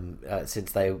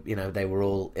they were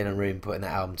all in a room putting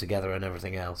that album together and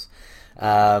everything else.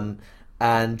 I'd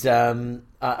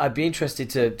be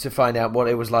interested to find out what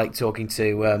it was like talking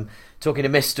to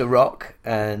Mr. Rock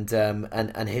and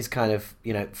his kind of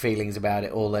feelings about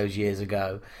it all those years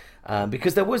ago.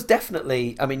 Because there was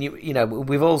definitely,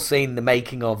 we've all seen the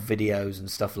making of videos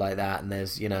and stuff like that, and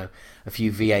there's a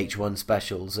few VH1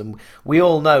 specials, and we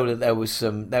all know that there was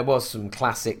some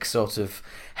classic sort of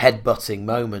headbutting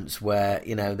moments where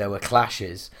there were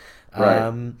clashes.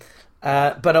 Right.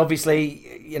 But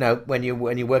obviously, when you're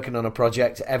working on a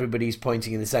project, everybody's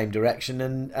pointing in the same direction,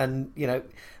 and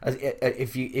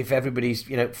if everybody's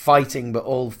fighting but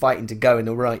all fighting to go in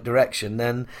the right direction,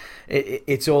 then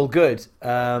it's all good.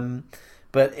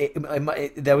 But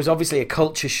there was obviously a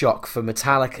culture shock for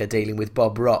Metallica dealing with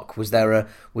Bob Rock. Was there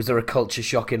a culture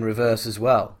shock in reverse as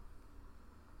well?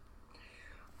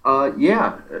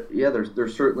 There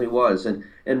certainly was,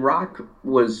 and Rock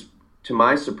was, to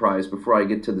my surprise, before I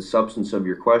get to the substance of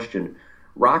your question,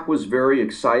 Rock was very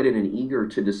excited and eager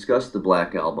to discuss the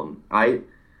Black Album.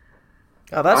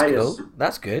 That's cool.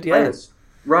 That's good, yeah.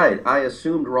 I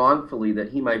assumed wrongfully that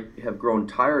he might have grown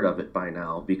tired of it by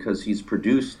now because he's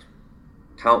produced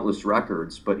countless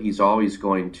records, but he's always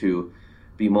going to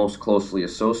be most closely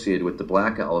associated with the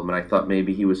Black Album, and I thought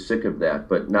maybe he was sick of that,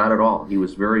 but not at all. He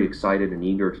was very excited and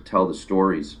eager to tell the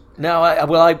stories. No,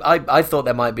 I thought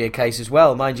there might be a case as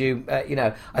well, mind you.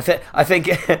 I think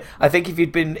if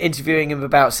you'd been interviewing him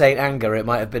about Saint Anger, it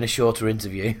might have been a shorter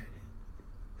interview.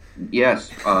 Yes,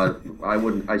 I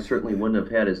certainly wouldn't have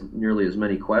had nearly as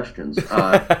many questions.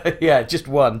 Yeah, just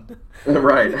one.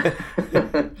 Right.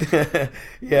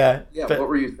 Yeah. But, what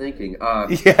were you thinking?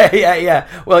 Yeah.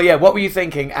 Well, yeah. What were you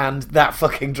thinking? And that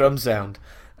fucking drum sound.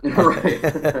 Right.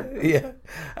 Yeah.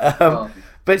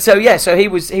 But so he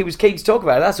was keen to talk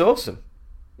about it. That's awesome.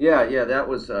 Yeah. That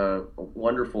was a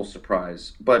wonderful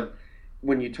surprise. But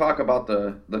when you talk about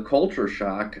the culture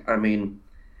shock,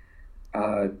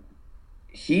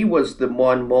 he was the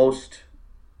one most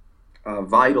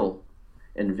vital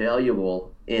and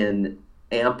valuable in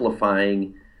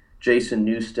amplifying Jason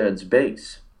Newsted's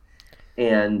bass.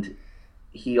 And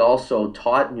he also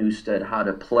taught Newsted how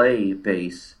to play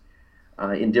bass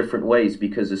in different ways,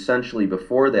 because essentially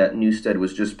before that, Newsted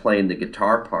was just playing the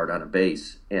guitar part on a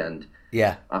bass. And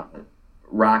Yeah.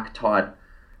 Rock taught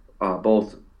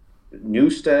both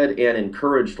Newsted and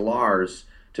encouraged Lars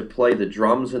to play the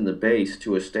drums and the bass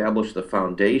to establish the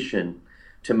foundation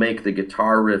to make the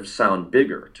guitar riffs sound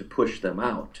bigger, to push them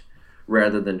out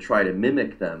rather than try to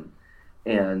mimic them.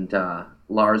 And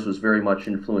Lars was very much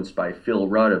influenced by Phil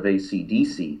Rudd of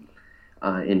AC/DC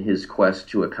in his quest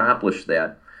to accomplish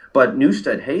that. But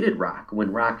Newsted hated Rock.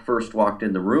 When Rock first walked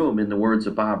in the room, in the words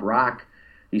of Bob Rock,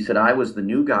 he said, "I was the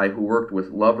new guy who worked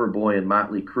with Loverboy and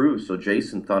Motley Crue, so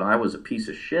Jason thought I was a piece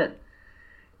of shit."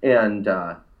 And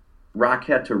Rock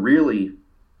had to really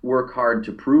work hard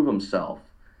to prove himself.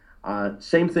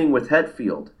 Same thing with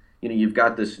Hetfield. You've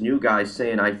got this new guy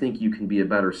saying, "I think you can be a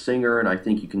better singer, and I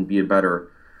think you can be a better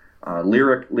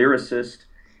lyricist."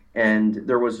 And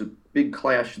there was a big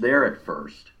clash there at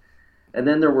first. And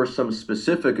then there were some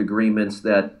specific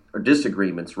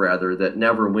disagreements rather, that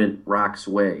never went Rock's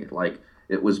way. Like,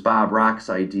 it was Bob Rock's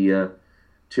idea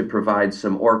to provide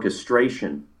some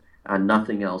orchestration on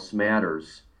Nothing Else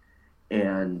Matters.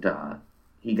 And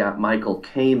he got Michael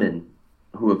Kamen,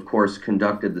 who of course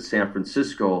conducted the San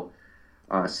Francisco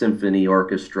Symphony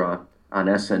Orchestra on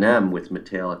S&M with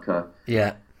Metallica,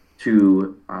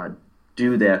 to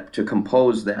do that, to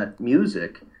compose that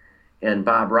music. And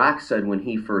Bob Rock said when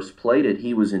he first played it,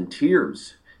 he was in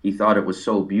tears. He thought it was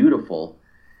so beautiful,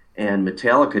 and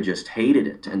Metallica just hated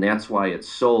it, and that's why it's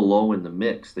so low in the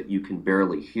mix that you can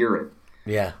barely hear it.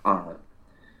 Yeah.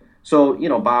 So,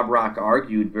 Bob Rock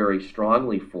argued very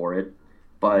strongly for it,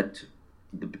 but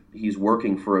he's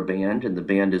working for a band, and the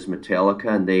band is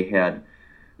Metallica, and they had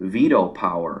veto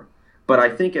power. But I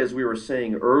think, as we were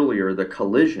saying earlier, the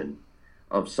collision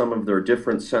of some of their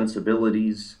different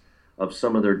sensibilities, of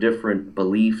some of their different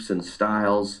beliefs and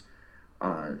styles,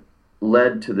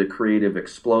 led to the creative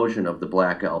explosion of the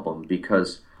Black Album,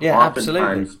 because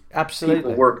oftentimes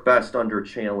people work best under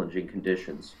challenging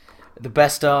conditions. The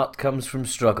best art comes from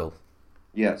struggle.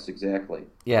 Yes, exactly.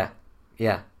 Yeah,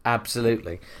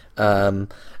 absolutely.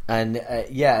 Like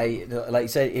you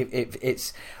said,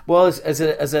 it's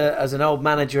as an old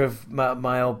manager of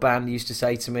my old band used to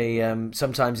say to me,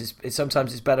 sometimes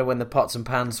it's better when the pots and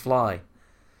pans fly.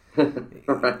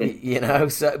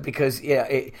 Right. So because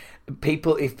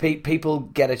if people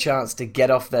get a chance to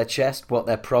get off their chest what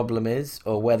their problem is,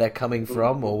 or where they're coming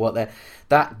from, or what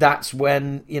that's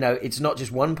when it's not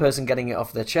just one person getting it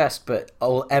off their chest, but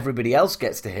everybody else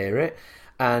gets to hear it.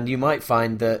 And you might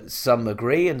find that some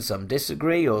agree and some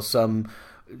disagree, or some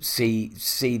see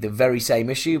the very same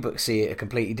issue but see it a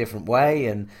completely different way.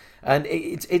 And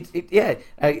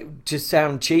just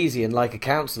sound cheesy and like a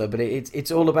counselor, but it's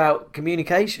all about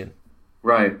communication.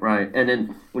 Right. And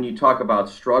then when you talk about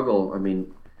struggle, I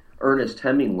mean, Ernest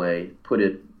Hemingway put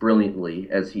it brilliantly,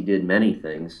 as he did many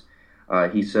things.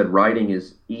 He said, "Writing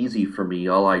is easy for me.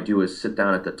 All I do is sit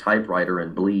down at the typewriter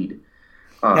and bleed."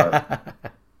 And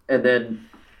then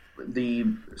the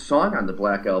song on the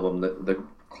Black Album, the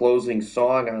closing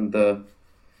song on the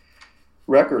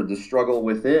record, "The Struggle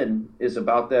Within," is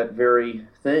about that very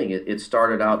thing. It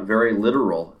started out very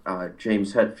literal.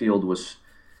 James Hetfield was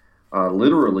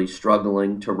literally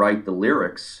struggling to write the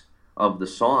lyrics of the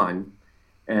song,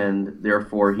 and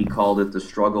therefore he called it "The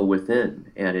Struggle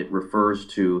Within," and it refers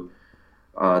to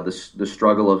the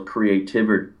struggle of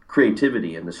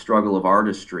creativity and the struggle of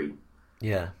artistry.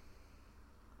 Yeah.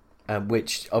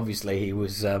 Which obviously he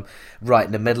was right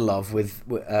in the middle of with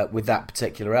that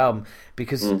particular album,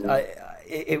 because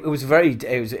it was a very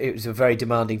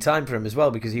demanding time for him as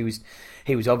well, because he was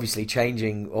obviously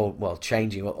changing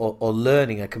or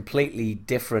learning a completely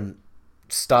different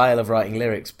style of writing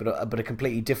lyrics, but a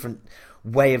completely different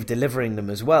way of delivering them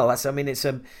as well. It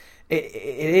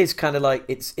is kind of like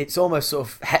it's almost sort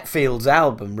of Hetfield's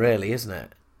album, really, isn't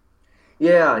it?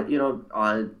 Yeah,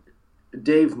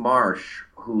 Dave Marsh,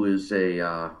 who is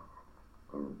a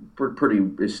pretty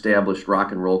established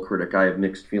rock and roll critic. I have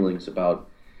mixed feelings about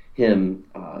him,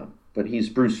 but he's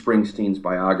Bruce Springsteen's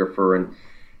biographer, and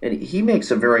he makes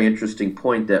a very interesting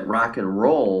point that rock and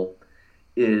roll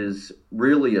is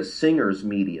really a singer's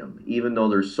medium, even though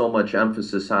there's so much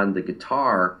emphasis on the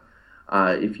guitar.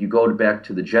 If you go back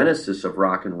to the genesis of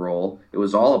rock and roll, it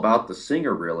was all about the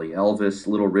singer, really. Elvis,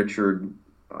 Little Richard,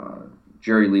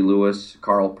 Jerry Lee Lewis,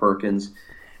 Carl Perkins,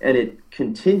 and it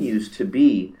continues to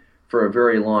be for a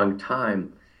very long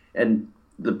time. And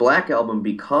the Black Album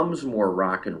becomes more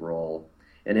rock and roll,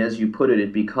 and as you put it,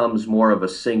 it becomes more of a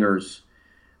singer's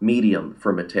medium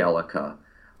for Metallica.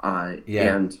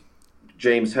 And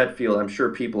James Hetfield, I'm sure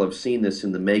people have seen this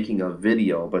in the making of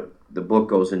video, but the book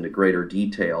goes into greater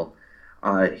detail.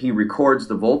 He records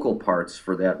the vocal parts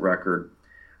for that record,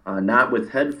 not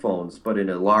with headphones, but in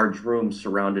a large room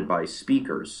surrounded by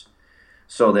speakers,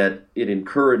 so that it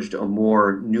encouraged a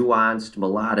more nuanced,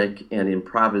 melodic, and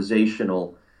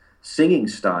improvisational singing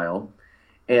style.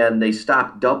 And they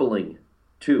stopped doubling,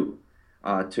 too,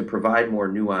 to provide more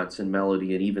nuance and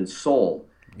melody and even soul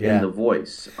in the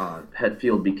voice.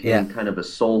 Hetfield became kind of a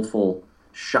soulful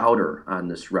shouter on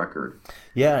this record.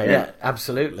 Yeah,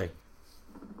 absolutely.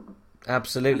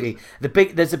 Absolutely.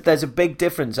 There's a big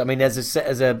difference. I mean, as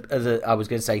a I was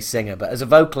going to say singer, but as a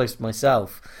vocalist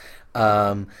myself,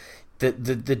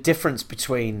 the difference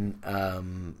between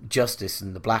Justice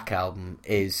and the Black Album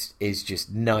is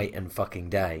just night and fucking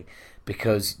day,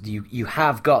 because you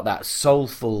have got that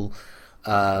soulful.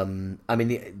 I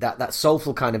mean, that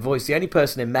soulful kind of voice. The only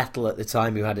person in metal at the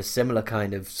time who had a similar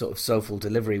kind of sort of soulful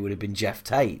delivery would have been Jeff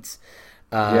Tate.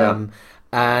 And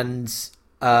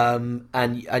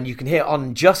you can hear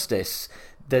on Justice,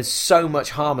 there's so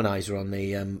much harmonizer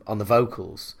on the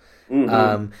vocals.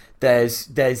 Mm-hmm.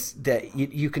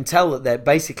 You can tell that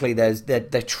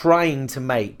they're trying to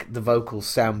make the vocals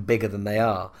sound bigger than they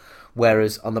are,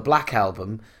 whereas on the Black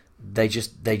Album they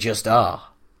just are.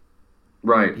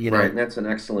 Right, right. And that's an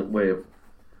excellent way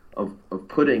of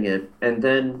putting it. And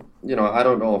then, I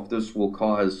don't know if this will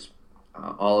cause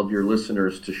all of your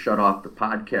listeners to shut off the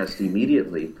podcast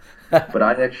immediately, but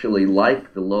I actually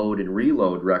like the Load and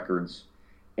Reload records,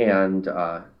 and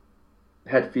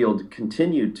Hetfield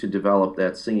continued to develop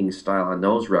that singing style on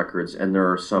those records, and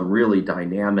there are some really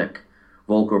dynamic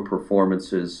vocal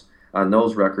performances on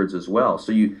those records as well.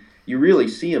 So you really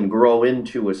see him grow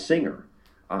into a singer,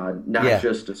 not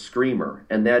just a screamer,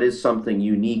 and that is something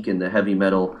unique in the heavy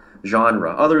metal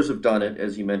genre. Others have done it,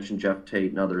 as you mentioned, Jeff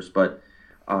Tate and others, but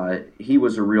he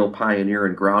was a real pioneer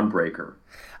and groundbreaker.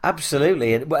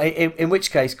 Absolutely. In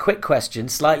which case, quick question,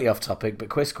 slightly off topic, but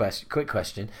quick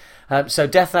question. So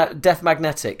Death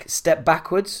Magnetic, step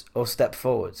backwards or step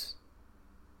forwards?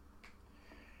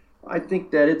 I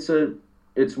think that it's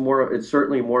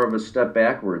certainly more of a step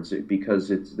backwards, because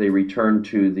they return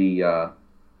to the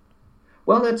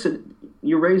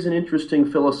you raise an interesting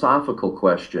philosophical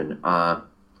question.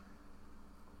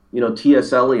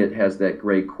 T.S. Eliot has that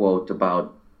great quote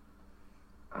about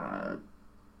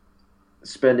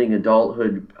spending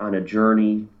adulthood on a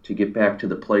journey to get back to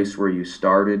the place where you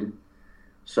started.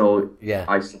 So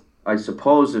I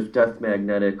suppose if Death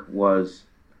Magnetic was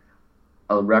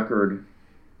a record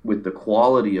with the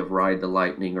quality of Ride the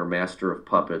Lightning or Master of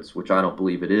Puppets, which I don't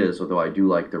believe it is, although I do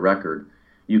like the record,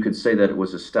 you could say that it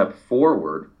was a step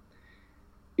forward.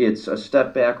 It's a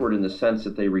step backward in the sense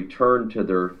that they return to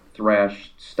their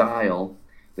thrash style.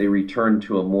 They return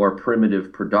to a more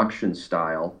primitive production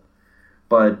style.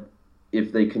 But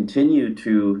if they continue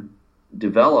to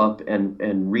develop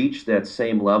and reach that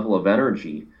same level of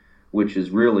energy, which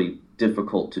is really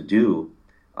difficult to do,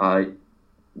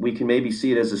 we can maybe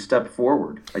see it as a step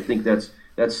forward. I think that's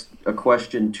a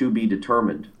question to be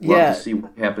determined. Love to see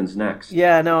what happens next.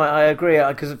 Yeah, no, I agree.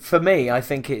 Because for me, I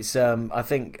think it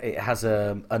has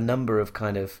a number of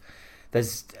kind of.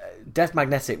 There's Death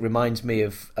Magnetic reminds me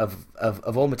of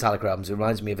all Metallica albums. It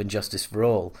reminds me of Injustice for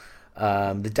All.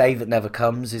 The Day That Never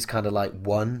Comes is kind of like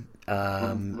one,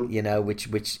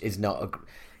 which is not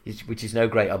which is no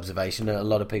great observation. A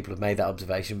lot of people have made that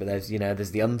observation, but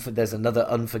there's another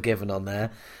Unforgiven on there,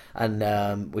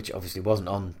 and which obviously wasn't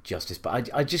on Justice.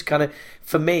 But I just kind of,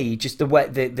 for me, just the way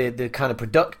the kind of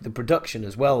the production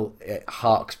as well, it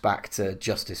harks back to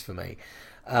Justice for me.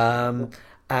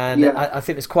 I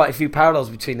think there's quite a few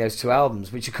parallels between those two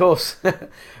albums, which of course,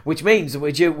 which means that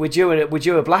we're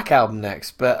due a Black Album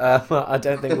next. But I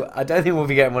don't think we'll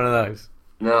be getting one of those.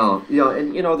 No,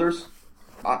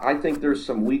 I think there's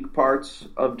some weak parts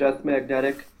of Death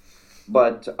Magnetic,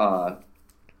 but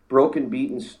Broken,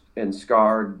 Beaten, and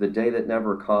Scarred, The Day That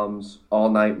Never Comes, All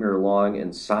Nightmare Long,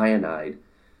 and Cyanide,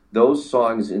 those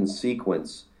songs in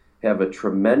sequence have a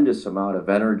tremendous amount of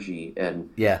energy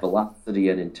and velocity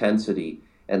and intensity.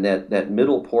 And that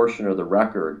middle portion of the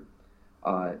record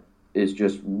is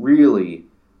just really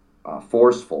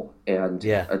forceful. And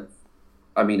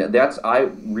I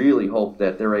really hope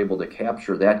that they're able to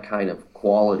capture that kind of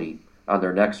quality on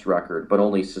their next record, but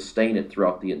only sustain it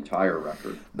throughout the entire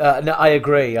record. No, I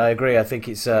agree. I think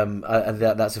it's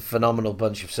that's a phenomenal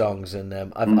bunch of songs,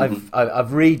 and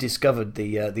I've rediscovered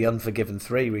the Unforgiven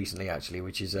 3 recently, actually,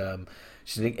 which is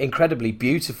which is an incredibly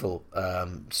beautiful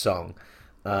song,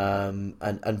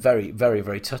 and very, very,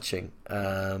 very touching,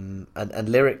 and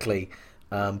lyrically,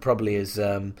 probably as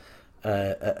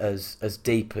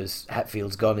deep as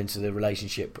Hetfield's gone into the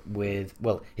relationship with,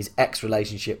 well, his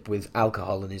ex-relationship with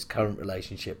alcohol and his current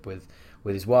relationship with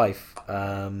his wife.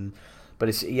 But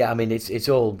it's, yeah, I mean, it's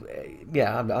all,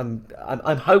 yeah.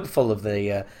 I'm hopeful of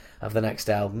the next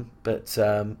album, but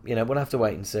we'll have to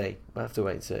wait and see.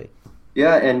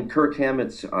 Yeah, and Kirk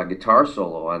Hammett's guitar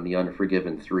solo on The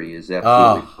Unforgiven 3 is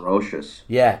absolutely ferocious.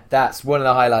 Yeah, that's one of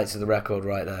the highlights of the record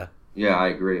right there. Yeah, I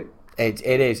agree. It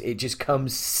is. It just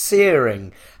comes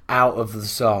searing out of the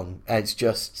song. It's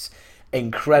just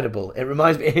incredible. It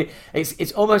reminds me.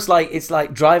 It's almost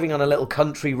like driving on a little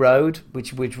country road,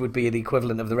 which would be the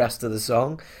equivalent of the rest of the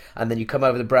song, and then you come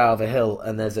over the brow of a hill,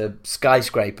 and there's a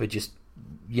skyscraper just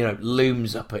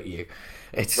looms up at you.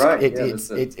 It's right.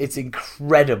 It's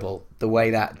incredible the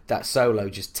way that solo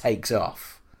just takes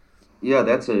off. Yeah,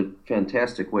 that's a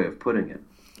fantastic way of putting it.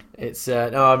 It's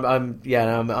I'm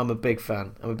a big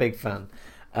fan.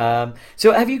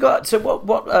 So have you got? So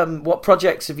what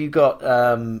projects have you got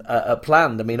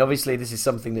planned? I mean, obviously this is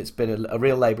something that's been a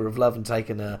real labour of love and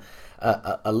taken a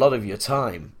lot of your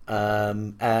time.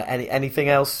 Anything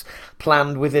else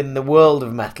planned within the world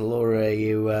of metal, or are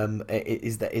you?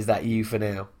 Is that you for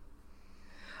now?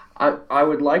 I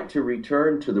would like to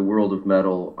return to the world of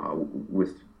metal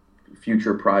with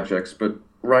future projects, but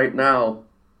right now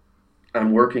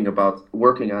I'm working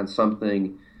on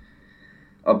something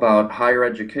about higher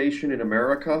education in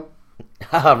America.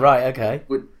 Right, okay.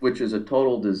 Which is a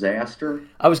total disaster.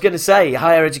 I was going to say,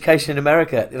 higher education in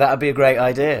America, that would be a great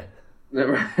idea.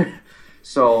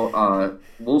 So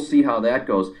we'll see how that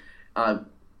goes.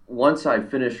 Once I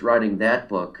finish writing that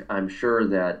book, I'm sure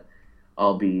that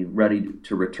I'll be ready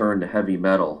to return to heavy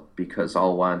metal, because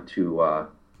I'll want to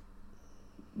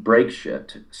break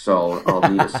shit. So I'll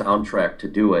need a soundtrack to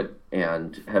do it,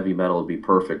 and heavy metal will be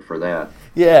perfect for that.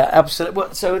 Yeah, absolutely.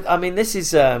 Well, so I mean, this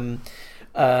is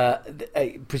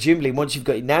presumably once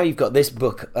you've got this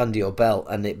book under your belt,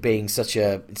 and it being such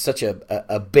a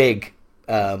big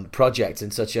project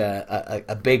and such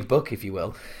a big book, if you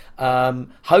will.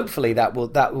 Hopefully that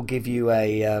will give you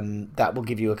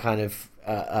a kind of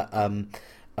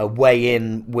a way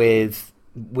in with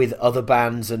other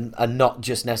bands, and not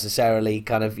just necessarily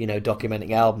kind of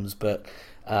documenting albums, but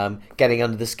getting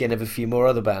under the skin of a few more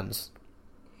other bands.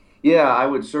 Yeah, I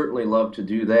would certainly love to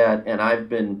do that, and I've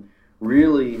been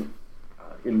really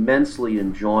immensely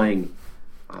enjoying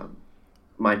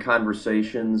my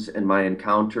conversations and my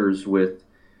encounters with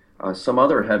some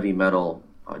other heavy metal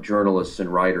journalists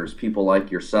and writers, people like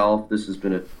yourself. This has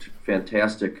been a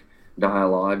fantastic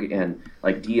dialogue, and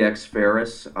like DX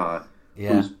Ferris,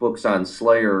 whose books on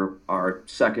Slayer are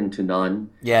second to none.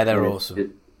 Yeah, they're awesome.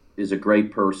 It is a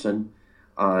great person.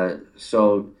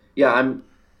 So yeah,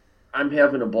 I'm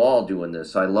having a ball doing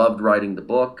this. I loved writing the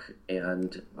book,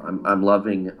 and I'm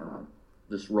loving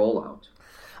this rollout.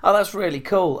 Oh, that's really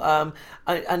cool.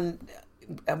 And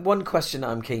one question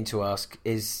I'm keen to ask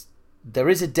is, there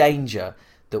is a danger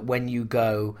that when you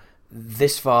go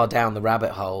this far down the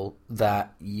rabbit hole,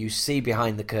 that you see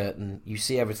behind the curtain, you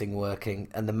see everything working,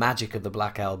 and the magic of the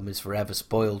Black Album is forever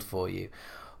spoiled for you.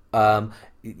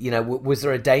 Was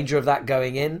there a danger of that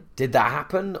going in? Did that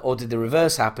happen, or did the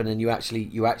reverse happen, and you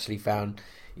actually found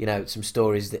some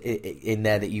stories in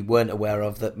there that you weren't aware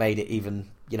of that made it even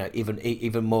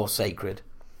more sacred?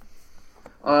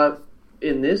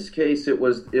 In this case, it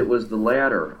was the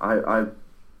latter. I've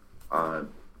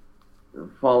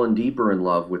fallen deeper in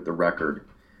love with the record.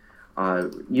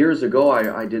 Years ago,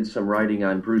 I did some writing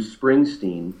on Bruce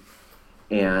Springsteen,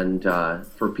 and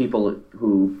for people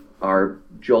who are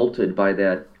jolted by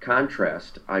that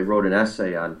contrast, I wrote an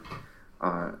essay on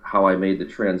how I made the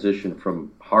transition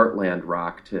from heartland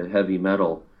rock to heavy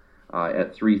metal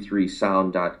at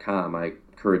 33sound.com. I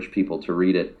encourage people to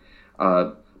read it.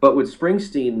 But with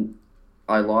Springsteen,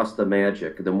 I lost the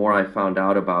magic. The more I found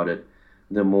out about it,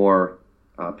 the more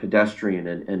pedestrian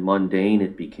and mundane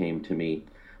it became to me.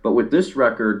 But with this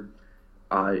record,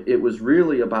 it was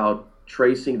really about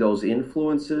tracing those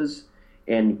influences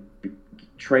and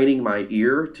training my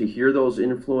ear to hear those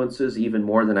influences even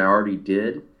more than I already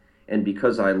did. And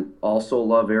because I also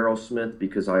love Aerosmith,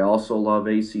 because I also love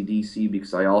AC/DC,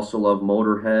 because I also love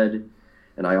Motorhead,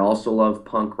 and I also love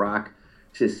punk rock,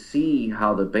 to see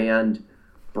how the band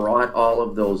brought all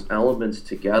of those elements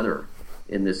together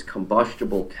in this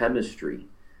combustible chemistry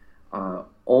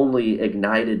only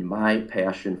ignited my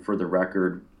passion for the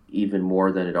record even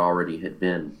more than it already had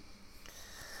been.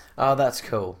 Oh, that's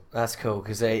cool. That's cool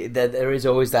because there is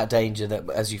always that danger that,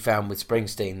 as you found with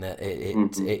Springsteen, that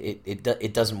Hmm.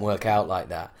 it doesn't work out like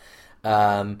that.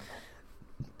 Um,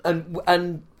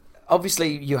 and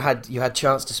obviously you had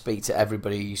chance to speak to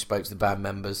everybody. You spoke to the band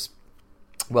members,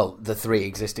 well, the three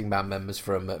existing band members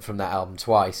from that album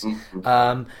twice.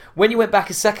 Hmm. When you went back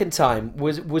a second time,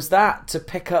 was that to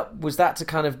pick up? Was that to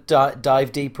kind of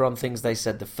dive deeper on things they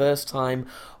said the first time,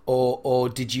 or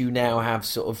did you now have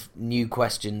sort of new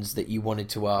questions that you wanted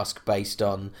to ask based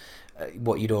on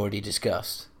what you'd already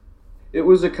discussed? It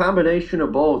was a combination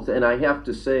of both, and I have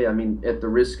to say, I mean, at the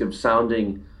risk of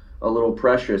sounding a little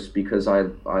precious, because I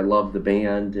love the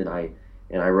band and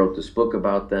I wrote this book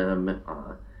about them,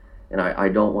 and I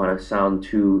don't want to sound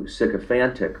too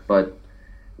sycophantic, but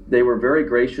they were very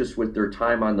gracious with their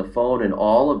time on the phone, and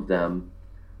all of them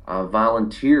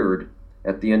volunteered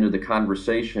at the end of the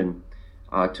conversation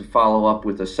to follow up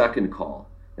with a second call.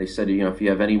 They said, if you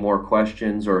have any more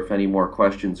questions, or if any more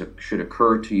questions should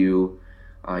occur to you,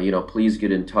 please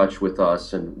get in touch with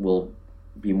us and we'll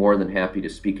be more than happy to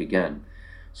speak again.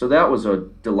 So that was a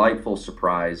delightful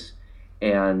surprise,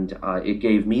 and it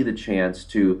gave me the chance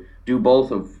to do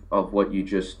both of what you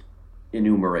just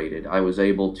enumerated. I was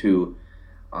able to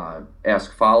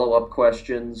ask follow-up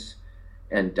questions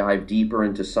and dive deeper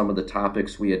into some of the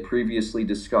topics we had previously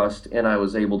discussed, and I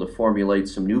was able to formulate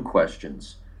some new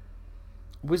questions.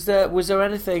 Was there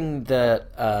anything that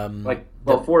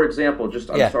For example,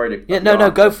 I'm sorry to cut no you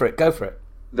off. go for it.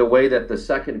 The way that the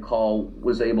second call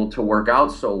was able to work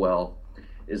out so well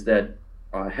is that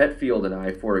Hetfield and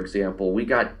I, for example, we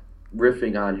got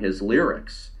riffing on his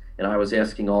lyrics, and I was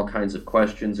asking all kinds of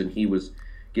questions, and he was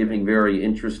giving very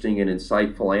interesting and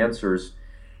insightful answers.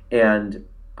 And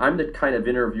I'm the kind of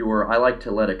interviewer, I like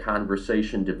to let a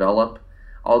conversation develop.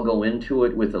 I'll go into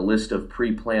it with a list of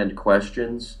pre-planned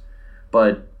questions,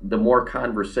 but the more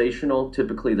conversational,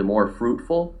 typically the more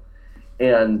fruitful.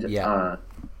 And Yeah.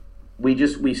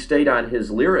 we stayed on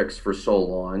his lyrics for so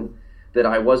long that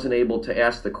I wasn't able to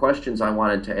ask the questions I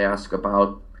wanted to ask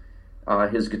about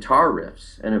his guitar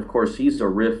riffs. And of course, he's a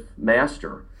riff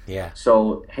master. Yeah.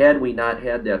 So had we not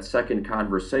had that second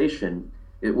conversation,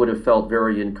 it would have felt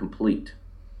very incomplete.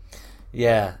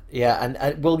 Yeah,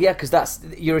 and well, yeah, because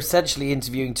you're essentially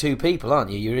interviewing two people,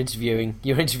 aren't you? You're interviewing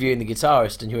the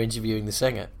guitarist and you're interviewing the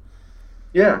singer.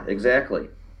 Yeah, exactly.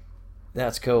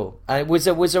 That's cool. And was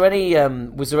there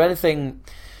anything,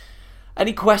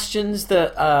 any questions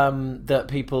that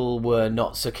people were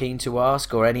not so keen to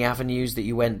ask, or any avenues that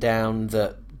you went down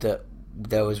that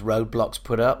there was roadblocks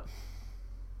put up?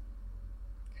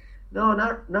 No,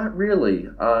 not really.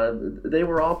 They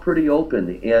were all pretty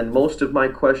open, and most of my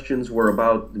questions were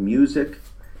about the music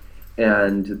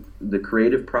and the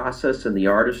creative process and the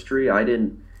artistry. I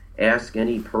didn't ask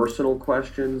any personal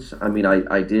questions. I mean,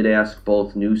 I did ask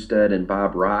both Newsted and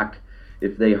Bob Rock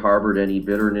if they harbored any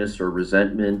bitterness or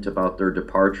resentment about their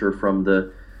departure from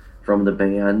the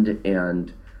band,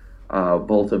 and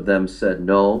both of them said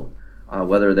no.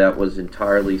 Whether that was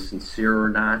entirely sincere or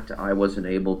not, I wasn't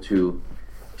able to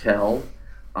tell.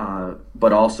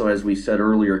 But also, as we said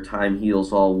earlier, time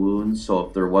heals all wounds. So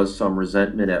if there was some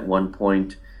resentment at one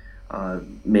point,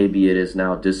 maybe it is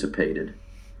now dissipated.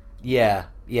 Yeah.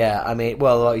 I mean,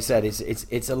 well, like you said,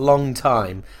 it's a long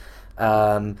time,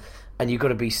 and you've got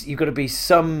to be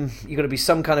some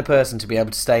kind of person to be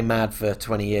able to stay mad for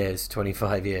 20 years,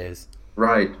 25 years.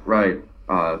 Right.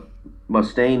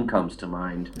 Mustaine comes to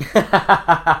mind.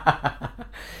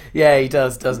 Yeah, he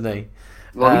does, doesn't he?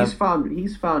 Well,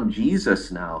 he's found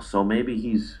Jesus now, so maybe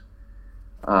he's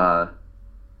I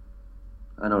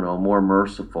don't know, more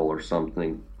merciful or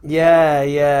something.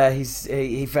 Yeah.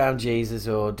 He found Jesus,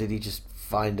 or did he just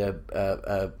find an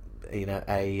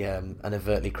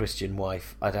overtly Christian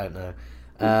wife? I don't know.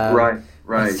 Right.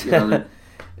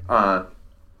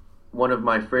 One of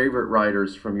my favorite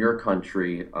writers from your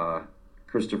country,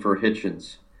 Christopher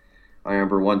Hitchens. I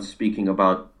remember once speaking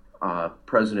about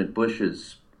President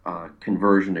Bush's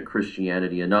conversion to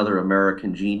Christianity. Another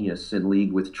American genius in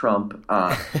league with Trump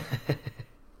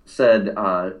said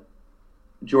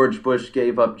George Bush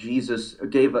gave up Jack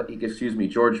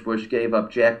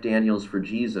Daniels for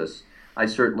Jesus. I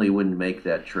certainly wouldn't make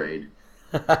that trade.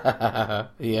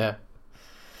 Yeah,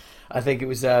 I think it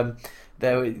was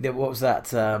what was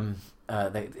that? I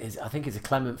think it's a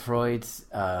Clement Freud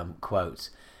quote.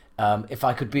 If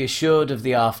I could be assured of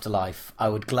the afterlife, I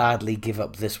would gladly give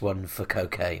up this one for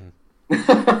cocaine. Yeah,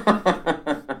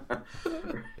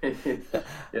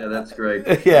 that's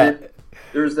great. Yeah.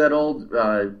 There's that old,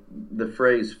 the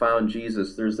phrase "found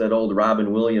Jesus." There's that old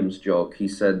Robin Williams joke. He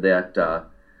said that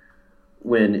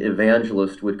when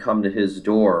evangelist would come to his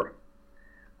door,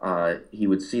 he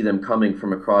would see them coming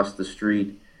from across the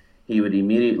street. He would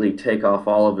immediately take off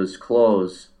all of his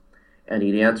clothes, and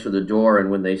he'd answer the door, and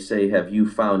when they say, "Have you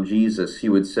found Jesus?" he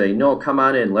would say, "No, come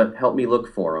on in, help me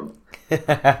look for him."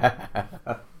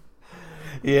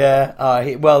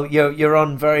 Yeah. Well, you're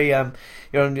on very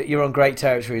you're on great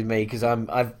territory with me, because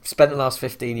I've spent the last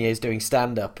 15 years doing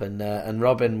stand up, and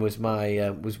Robin was my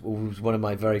was one of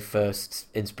my very first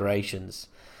inspirations.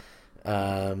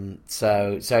 So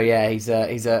yeah,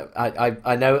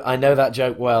 I know that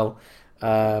joke well.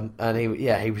 And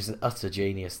he was an utter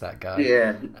genius, that guy.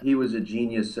 Yeah, he was a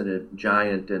genius and a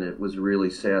giant, and it was a really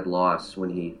sad loss when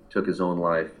he took his own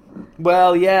life.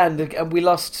 Well, yeah, and we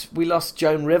lost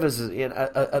Joan Rivers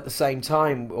at the same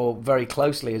time, or very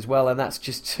closely as well, and that's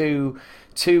just two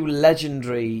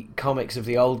legendary comics of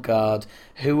the old guard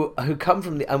who come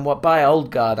from and what by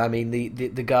old guard I mean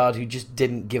the guard who just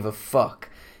didn't give a fuck.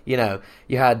 You know,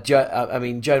 you had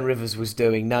Joan Rivers was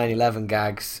doing 9/11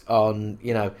 gags on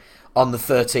the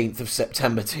 13th of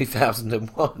September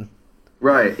 2001.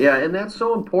 Right, yeah, and that's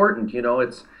so important.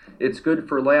 It's good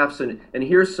for laughs, and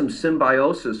here's some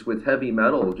symbiosis with heavy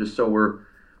metal, just so we're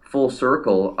full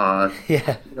circle.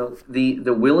 Yeah.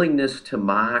 The willingness to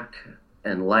mock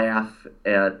and laugh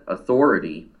at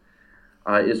authority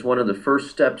is one of the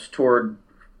first steps toward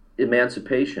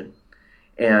emancipation.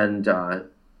 And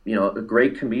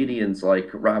great comedians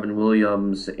like Robin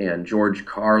Williams and George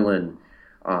Carlin,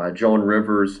 Joan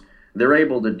Rivers, they're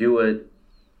able to do it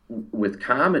with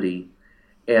comedy.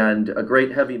 And a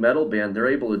great heavy metal band, they're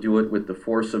able to do it with the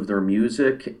force of their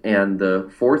music and the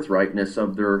forthrightness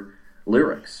of their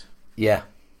lyrics. Yeah.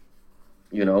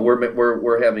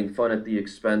 We're having fun at the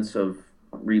expense of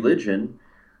religion.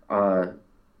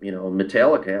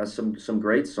 Metallica has some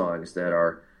great songs that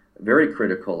are very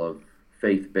critical of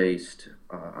faith-based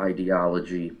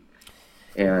ideology,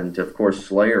 and of course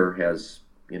Slayer has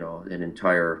an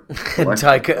entire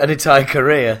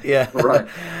career. Yeah. Right.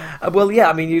 Well, yeah.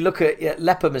 I mean, you look at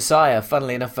Leper Messiah.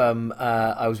 Funnily enough,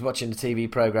 I was watching a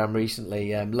TV program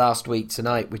recently, last week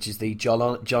tonight, which is the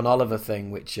John Oliver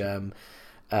thing, which is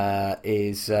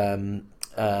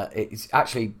it's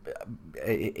actually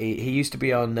he used to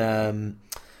be on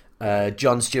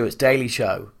Jon Stewart's Daily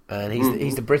Show, and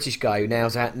he's the British guy who now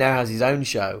has his own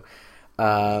show.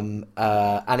 And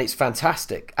it's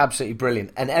fantastic, absolutely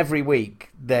brilliant. And every week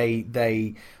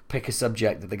they pick a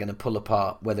subject that they're going to pull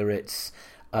apart, whether it's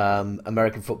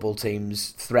American football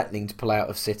teams threatening to pull out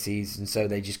of cities, and so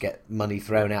they just get money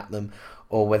thrown at them,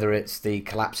 or whether it's the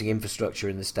collapsing infrastructure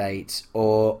in the States,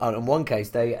 or in one case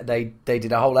they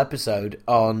did a whole episode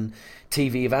on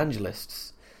TV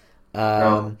evangelists.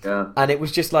 Yeah. And it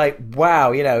was just like,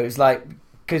 wow, it was like,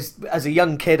 because as a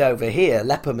young kid over here,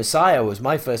 Leper Messiah was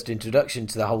my first introduction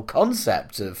to the whole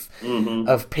concept of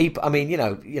people. I mean,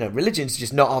 religion's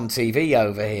just not on TV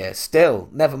over here. Still,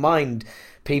 never mind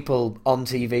people on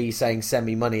TV saying, "Send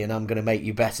me money and I'm going to make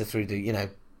you better through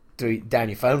down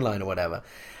your phone line or whatever."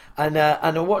 And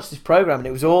I watched this program, and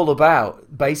it was all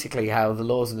about basically how the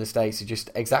laws in the States are just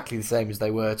exactly the same as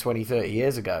they were 20, 30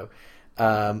 years ago.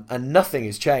 And nothing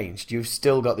has changed. You've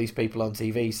still got these people on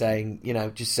TV saying,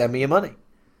 just send me your money.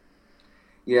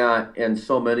 Yeah, and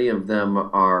so many of them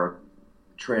are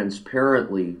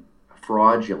transparently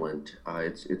fraudulent.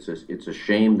 It's a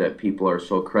shame that people are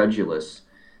so credulous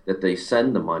that they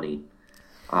send the money.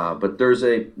 But there's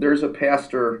a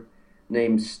pastor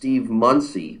named Steve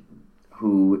Munsey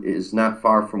who is not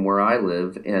far from where I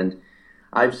live, and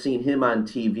I've seen him on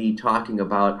TV talking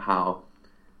about how,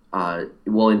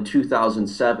 in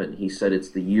 2007, he said it's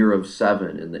the year of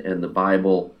seven, and the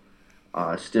Bible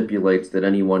stipulates that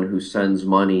anyone who sends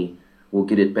money will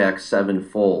get it back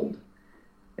sevenfold.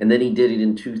 And then he did it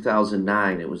in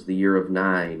 2009. It was the year of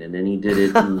 9. And then he did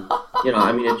it in,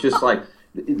 it's just like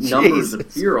numbers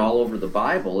appear all over the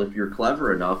Bible. If you're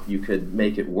clever enough, you could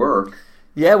make it work.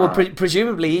 Yeah, well,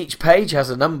 presumably each page has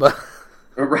a number.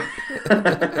 Right.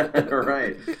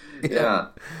 Right. Yeah.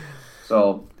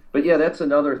 So, but yeah, that's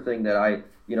another thing that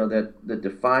that the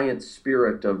defiant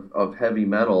spirit of heavy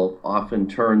metal often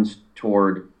turns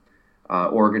toward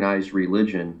organized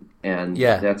religion, and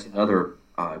that's another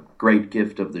great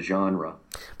gift of the genre.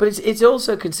 But it's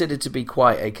also considered to be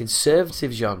quite a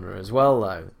conservative genre as well,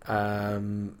 though.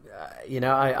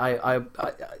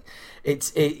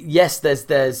 Yes,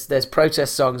 there's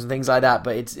protest songs and things like that,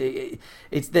 but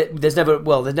there's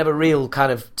never real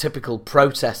kind of typical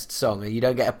protest song. You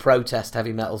don't get a protest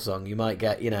heavy metal song. You might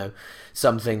get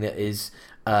something that is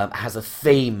has a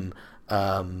theme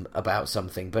about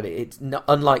something, but it's not,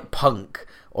 unlike punk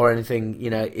or anything.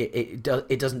 It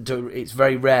doesn't do. It's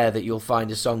very rare that you'll find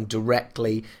a song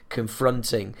directly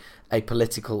confronting a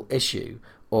political issue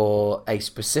or a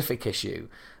specific issue.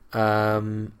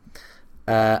 And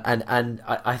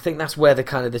I think that's where the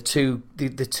kind of the two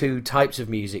types of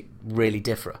music really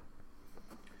differ.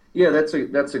 Yeah, that's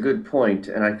a good point,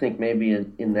 and I think maybe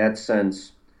in that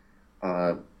sense,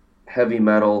 heavy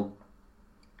metal's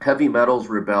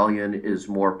rebellion is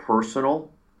more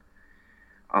personal.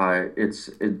 Like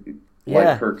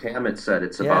Kirk Hammett said,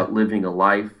 it's about living a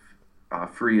life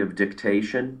free of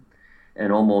dictation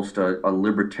and almost a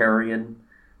libertarian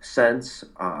sense.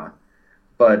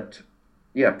 But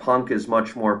yeah, punk is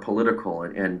much more political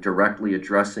and directly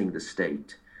addressing the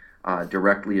state,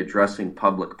 directly addressing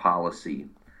public policy.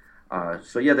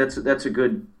 So yeah, that's a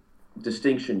good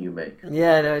distinction you make.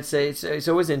 Yeah, no, it's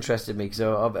always interested me because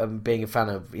I'm being a fan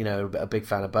of a big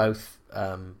fan of both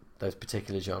those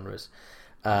particular genres,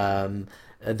 and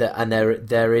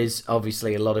there is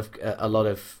obviously a lot of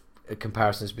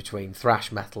comparisons between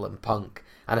thrash metal and punk,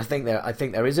 and I think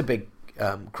there is a big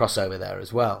crossover there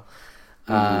as well.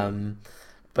 Mm-hmm.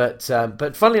 But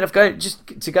funnily enough, just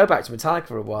to go back to Metallica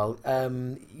for a while,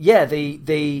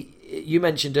 you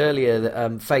mentioned earlier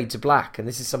that Fade to Black, and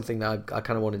this is something that I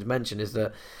kind of wanted to mention, is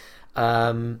that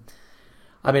I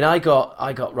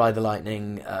got Ride the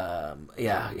Lightning.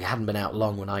 It hadn't been out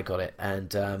long when I got it,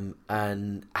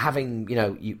 and having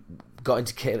you got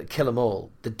into Kill 'Em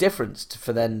All, the difference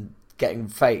for then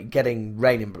getting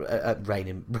Rain in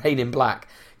Black,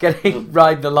 getting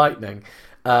Ride the Lightning,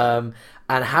 and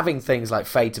having things like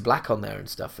Fade to Black on there and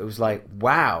stuff. It was like,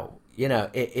 wow,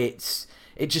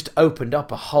 it just opened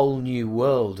up a whole new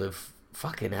world of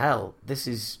fucking hell. This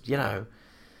is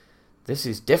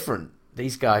different.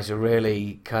 These guys are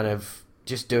really kind of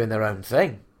just doing their own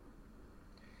thing.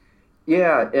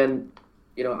 Yeah, and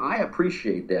I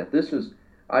appreciate that.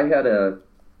 I had a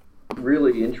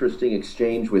really interesting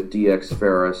exchange with DX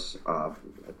Ferris.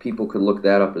 People could look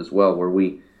that up as well, where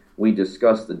we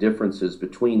discussed the differences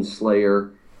between Slayer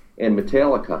and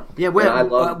Metallica. Yeah,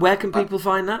 where can people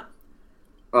find that?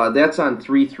 That's on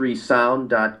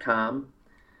 33sound.com.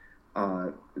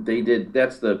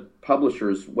 That's the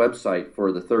publisher's website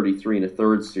for the 33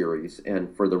 1/3 series,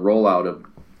 and for the rollout of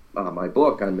my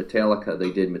book on Metallica,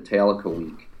 they did Metallica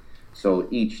Week. So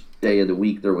each day of the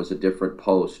week there was a different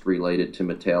post related to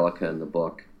Metallica in the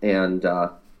book. And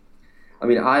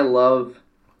I love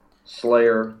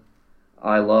Slayer,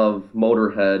 I love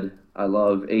Motorhead, I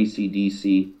love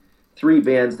AC/DC. Three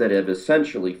bands that have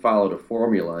essentially followed a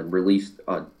formula and released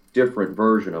a different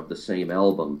version of the same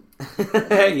album.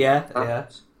 Yeah.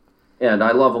 And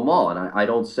I love them all, and I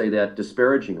don't say that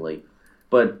disparagingly.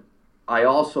 But I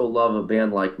also love a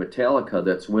band like Metallica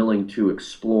that's willing to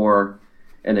explore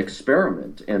and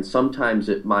experiment. And sometimes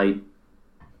it might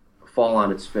fall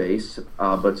on its face,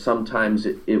 but sometimes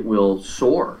it will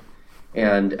soar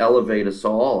and elevate us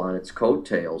all on its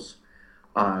coattails.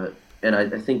 And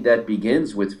I think that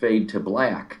begins with Fade to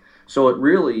Black. So it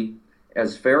really,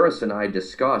 as Ferris and I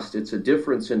discussed, it's a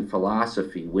difference in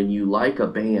philosophy. When you like a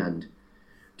band,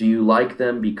 do you like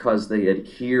them because they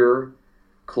adhere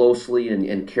closely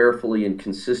and carefully and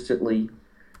consistently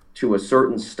to a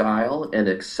certain style and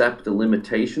accept the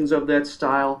limitations of that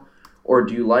style? Or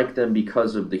do you like them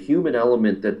because of the human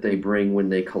element that they bring when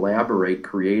they collaborate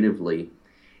creatively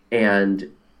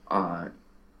and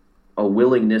a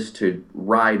willingness to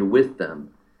ride with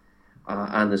them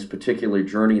on this particular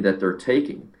journey that they're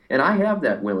taking? And I have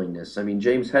that willingness. I mean,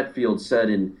 James Hetfield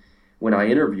said when I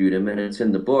interviewed him, and it's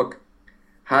in the book,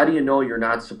 how do you know you're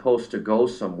not supposed to go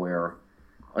somewhere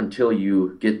until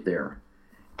you get there?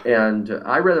 And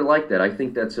I rather like that. I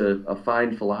think that's a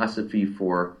fine philosophy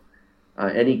for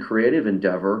any creative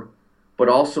endeavor, but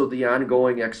also the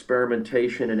ongoing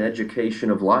experimentation and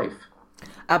education of life.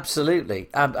 Absolutely.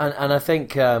 And I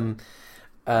think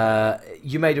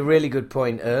you made a really good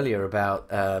point earlier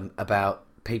about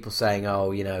people saying,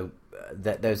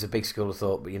 that there's a big school of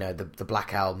thought, but the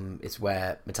Black Album is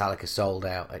where Metallica sold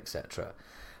out, etc.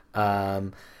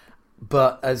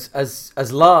 But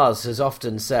as Lars has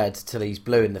often said till he's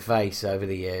blue in the face over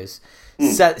the years,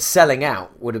 selling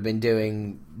out would have been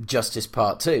doing Justice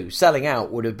Part 2. Selling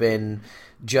out would have been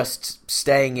just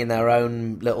staying in their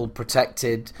own little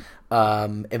protected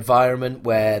environment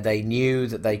where they knew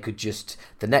that they could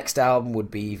the next album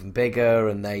would be even bigger,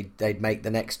 and they'd make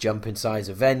the next jump in size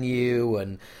of venue,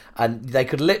 and they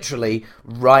could literally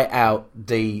write out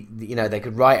the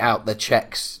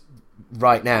checks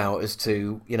right now as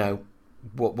to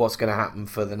what's going to happen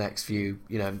for the next few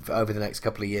over the next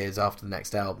couple of years after the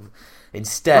next album.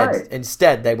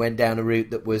 Instead they went down a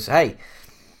route that was, hey,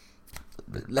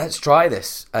 let's try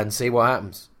this and see what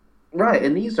happens. Right,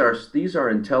 and these are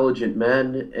intelligent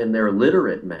men and they're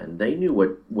literate men. They knew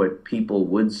what people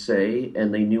would say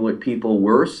and they knew what people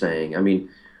were saying. I mean,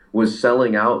 was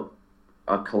selling out,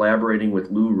 collaborating with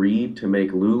Lou Reed to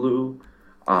make Lulu,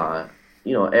 uh,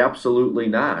 absolutely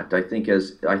not. I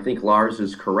think Lars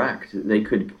is correct. They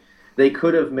could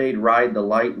have made Ride the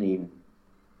Lightning,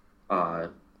 uh,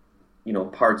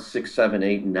 parts 6, 7,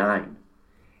 8, and 9,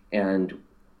 and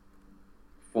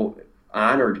fo-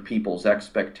 honored people's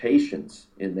expectations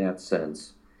in that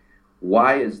sense.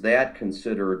 Why is that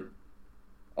considered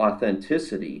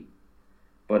authenticity,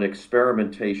 but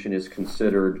experimentation is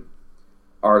considered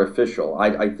artificial?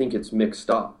 I think it's mixed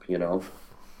up.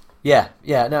 Yeah,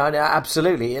 yeah, no,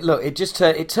 absolutely. Look,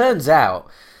 it turns out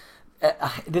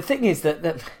the thing is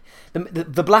that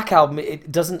the Black Album,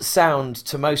 it doesn't sound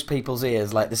to most people's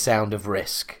ears like the sound of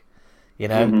Risk.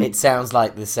 Hmm. It sounds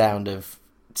like the sound of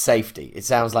Safety. It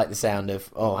sounds like the sound of,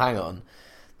 oh, hang on,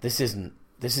 this isn't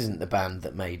the band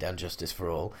that made And Justice for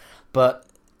All, but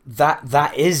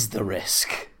that is the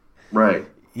Risk. Right.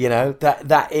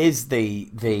 That is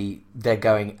the they're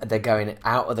going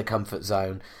out of the comfort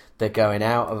zone. They're going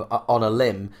out on a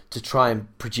limb to try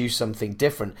and produce something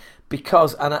different.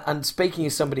 Because and speaking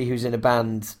as somebody who's in a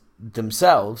band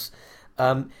themselves,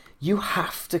 you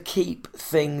have to keep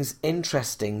things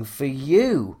interesting for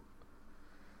you.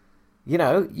 You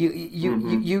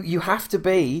have to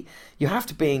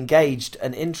be engaged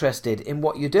and interested in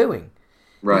what you're doing.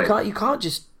 You Right. can't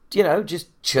just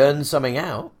churn something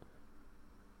out.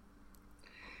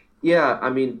 Yeah, I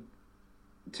mean,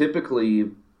 typically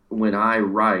when I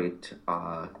write,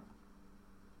 and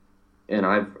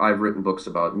I've written books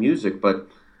about music, but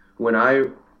when I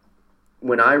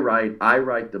write, I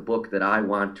write the book that I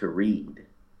want to read,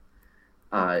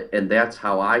 and that's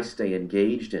how I stay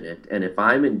engaged in it. And if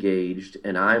I'm engaged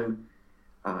and I'm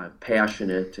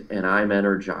passionate and I'm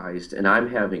energized and I'm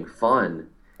having fun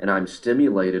and I'm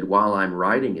stimulated while I'm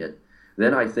writing it,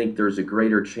 then I think there's a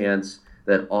greater chance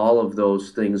that all of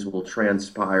those things will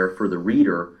transpire for the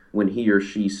reader when he or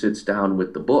she sits down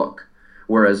with the book.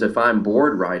 Whereas if I'm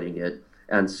bored writing it,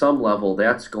 on some level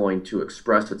that's going to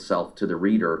express itself to the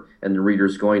reader, and the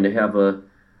reader's going to have a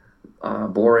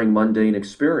boring, mundane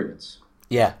experience.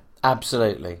 Yeah,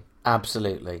 absolutely,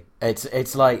 absolutely.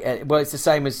 It's like well, it's the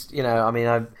same as I mean,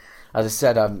 as I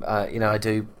said, I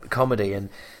do comedy, and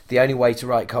the only way to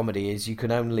write comedy is you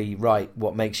can only write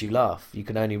what makes you laugh. You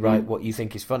can only write Mm. what you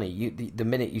think is funny. The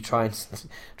minute you try and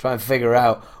try and figure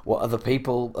out what other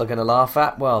people are going to laugh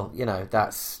at, well,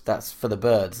 that's for the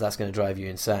birds. That's going to drive you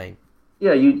insane.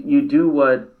 Yeah, you do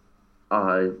what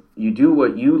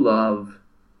you love,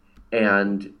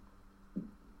 and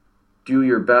do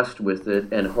your best with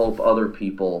it and hope other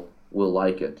people will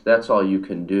like it. That's all you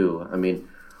can do. I mean,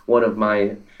 one of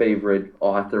my favorite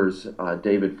authors,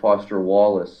 David Foster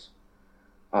Wallace,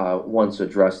 once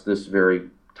addressed this very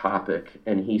topic,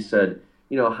 and he said,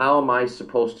 how am I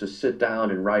supposed to sit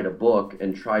down and write a book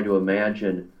and try to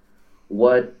imagine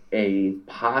what a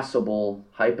possible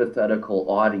hypothetical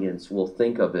audience will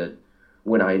think of it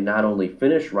when I not only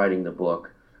finish writing the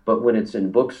book, but when it's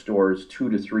in bookstores 2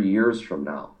 to 3 years from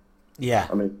now? Yeah,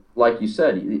 I mean, like you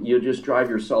said, you just drive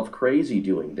yourself crazy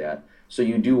doing that. So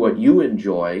you do what you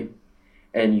enjoy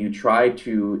and you try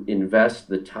to invest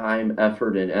the time,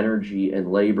 effort, and energy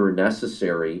and labor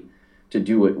necessary to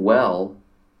do it well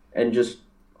and just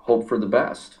hope for the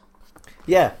best.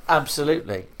 yeah,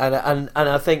 absolutely. And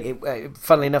I think,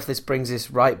 funnily enough, this brings us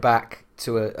right back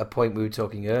to a point we were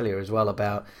talking earlier as well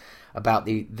about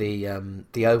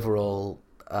the overall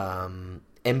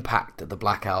impact that the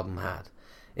Black Album had.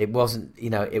 It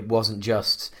wasn't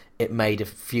just it made a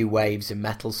few waves in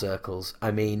metal circles.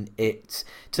 I mean, it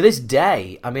to this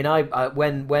day. I mean, I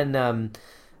when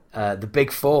the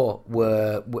Big Four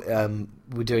were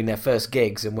doing their first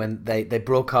gigs, and when they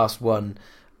broadcast one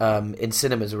in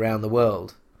cinemas around the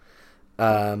world,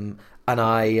 and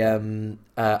I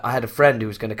had a friend who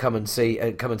was going to come and see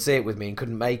it with me and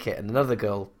couldn't make it, and another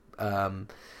girl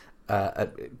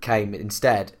came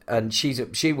instead, and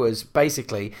she was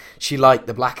basically, she liked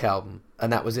the Black Album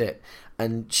and that was it,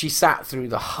 and she sat through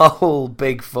the whole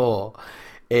Big Four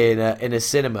in a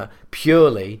cinema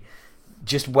purely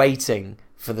just waiting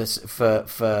for this for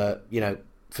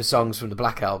songs from the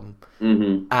Black Album,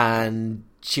 Hmm. and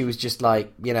she was just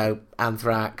like,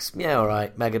 Anthrax, yeah, all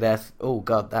right, Megadeth, oh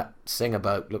god, that singer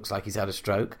bloke looks like he's had a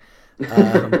stroke.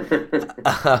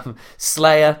 um,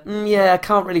 Slayer, yeah, I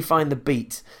can't really find the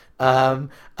beat. And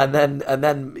then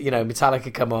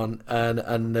Metallica come on,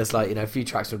 and there's like a few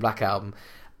tracks from the Black Album,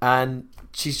 and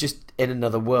she's just in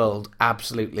another world,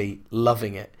 absolutely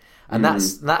loving it. And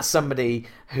Hmm. that's somebody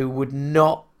who would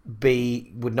not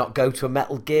would not go to a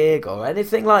metal gig or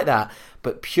anything like that,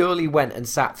 but purely went and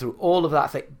sat through all of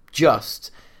that thing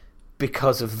just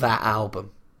because of that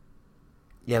album.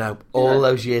 You know, all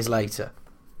those years later.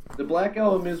 The Black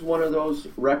Album is one of those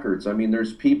records. I mean,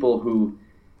 there's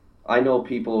I know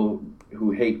people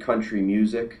who hate country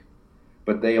music,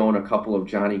 but they own a couple of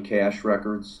Johnny Cash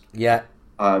records. Yeah.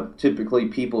 Typically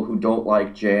people who don't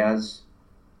like jazz,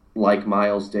 like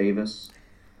Miles Davis.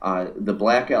 The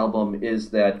Black Album is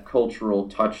that cultural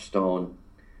touchstone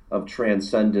of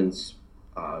transcendence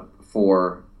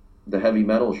for the heavy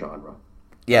metal genre.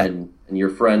 Yeah. And your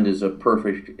friend is a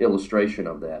perfect illustration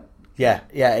of that. Yeah,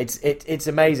 it's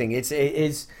amazing. It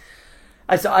is.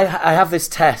 I have this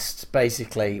test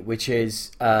basically, which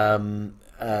is it's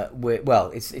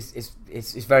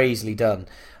very easily done.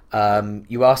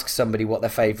 You ask somebody what their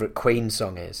favourite Queen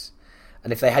song is,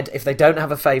 and if they don't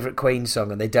have a favourite Queen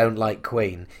song and they don't like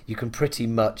Queen, you can pretty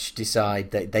much decide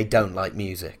that they don't like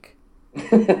music.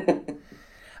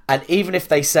 And even if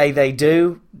they say they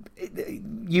do,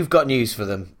 you've got news for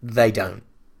them. They don't.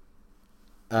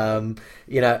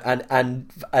 You know,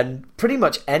 and pretty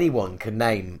much anyone can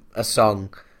name a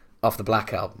song off the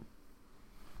Black Album.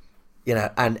 You know,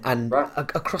 and right.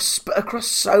 across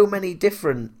so many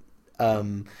different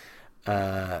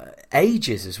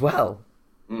ages as well.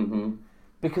 Mm-hmm.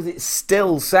 Because it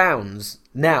still sounds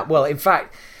now. Well, in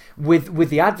fact, with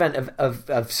the advent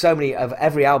of so many of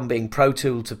every album being Pro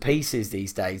Tool to pieces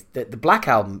these days, the Black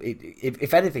Album,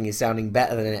 if anything, is sounding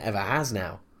better than it ever has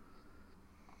now.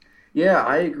 Yeah,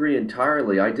 I agree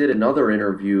entirely. I did another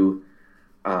interview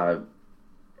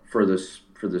for this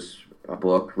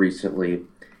book recently,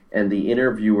 and the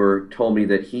interviewer told me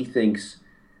that he thinks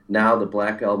now the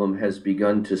Black Album has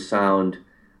begun to sound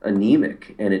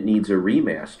anemic and it needs a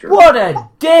remaster. What a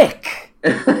dick!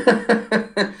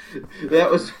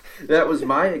 That was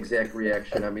my exact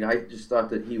reaction. I mean, I just thought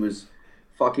that he was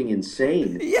fucking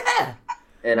insane. Yeah.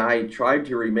 And I tried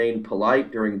to remain polite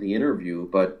during the interview,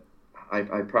 but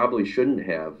I probably shouldn't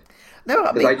have. No,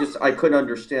 I mean, I couldn't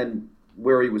understand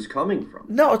where he was coming from.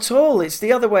 Not at all. It's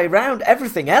the other way around.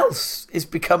 Everything else is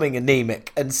becoming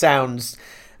anemic and sounds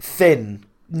thin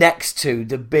next to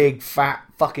the big, fat,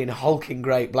 fucking hulking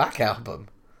great Black Album.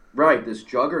 Right, this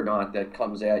juggernaut that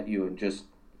comes at you and just,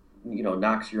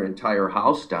 knocks your entire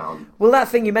house down. Well, that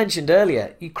thing you mentioned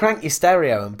earlier, you crank your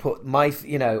stereo and put My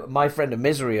Friend of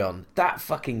Misery on, that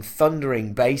fucking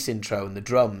thundering bass intro and the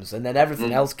drums, and then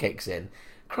everything else kicks in.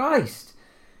 Christ.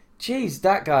 Jeez,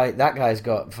 that guy's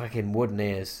got fucking wooden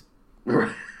ears.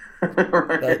 Right.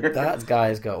 That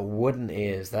guy's got wooden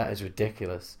ears. That is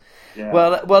ridiculous. Yeah.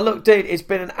 Well, look, dude, it's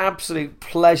been an absolute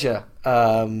pleasure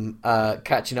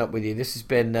catching up with you. This has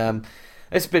been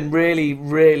it's been really,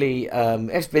 really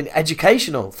it's been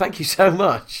educational. Thank you so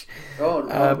much. Oh,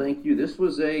 no, thank you. This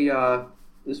was a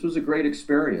great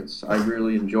experience. I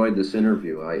really enjoyed this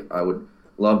interview. I would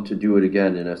love to do it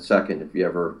again in a second if you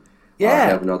ever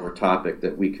have another topic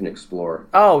that we can explore.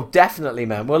 Oh, definitely,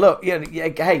 man. Well, look,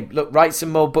 hey, write some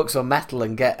more books on metal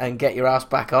and get your ass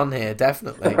back on here,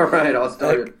 definitely. All right, I'll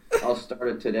start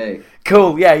it today.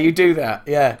 Cool, yeah, you do that.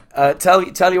 Yeah,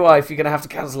 tell your wife you're going to have to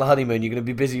cancel a honeymoon. You're going to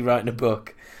be busy writing a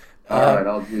book. All right,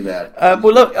 I'll do that.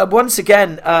 Well, look, once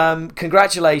again,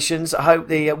 congratulations. I hope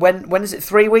when is it?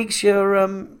 3 weeks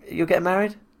you're getting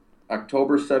married?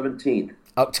 October 17th.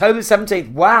 October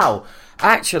 17th. Wow.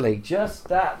 Actually, just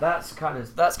that's kind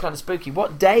of spooky.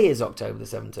 What day is October the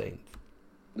 17th?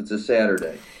 It's a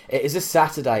Saturday. It is a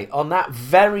Saturday. On that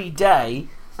very day,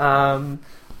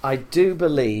 I do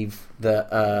believe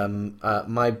that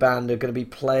my band are going to be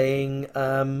playing.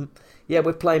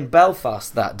 We're playing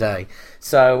Belfast that day.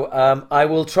 So I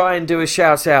will try and do a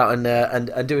shout out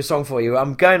and do a song for you.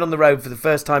 I'm going on the road for the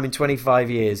first time in 25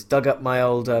 years. Dug up my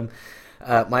old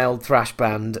thrash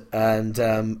band, and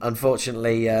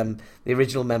unfortunately the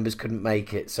original members couldn't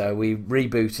make it, so we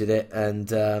rebooted it.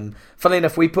 And funnily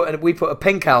enough, we put a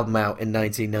Pink album out in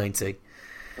 1990.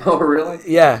 Oh, really?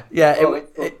 Yeah.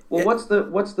 What's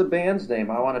the band's name?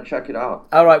 I want to check it out.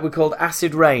 All right, we're called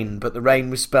Acid Reign, but the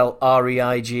Rain was spelled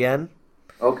REIGN.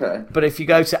 Okay. But if you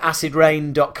go to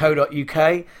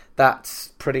acidrain.co.uk, that's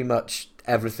pretty much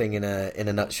everything in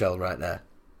a nutshell right there.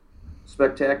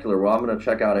 Spectacular. Well, I'm going to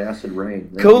check out Acid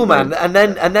Reign. Cool, man. And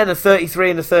then a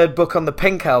 33 and a third book on the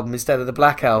Pink album instead of the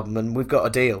Black album, and we've got a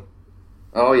deal.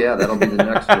 Oh yeah, that'll be the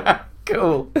next one.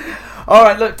 Cool. All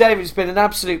right, look, David, it's been an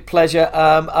absolute pleasure.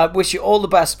 I wish you all the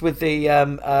best with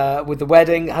the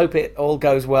wedding. Hope it all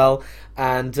goes well.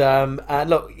 And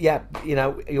look,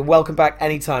 you're welcome back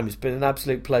anytime. It's been an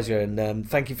absolute pleasure, and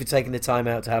thank you for taking the time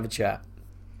out to have a chat.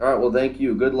 All right, well, thank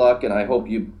you. Good luck, and I hope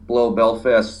you blow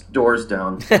Belfast's doors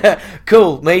down.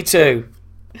 Cool, me too.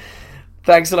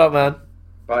 Thanks a lot, man.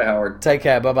 Bye, Howard. Take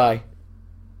care. Bye-bye.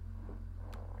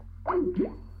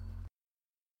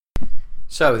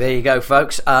 So there you go,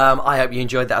 folks. I hope you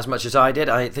enjoyed that as much as I did.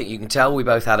 I think you can tell we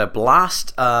both had a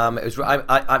blast. It was,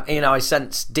 I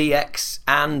sensed DX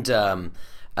and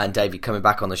David coming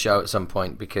back on the show at some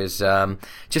point because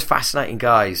just fascinating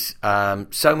guys.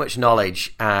 So much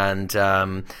knowledge and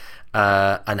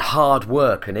hard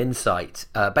work and insight.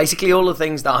 Basically, all the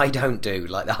things that I don't do,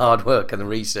 like the hard work and the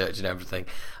research and everything.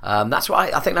 That's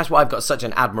why I think that's why I've got such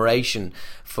an admiration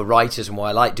for writers and why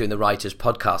I like doing the writers'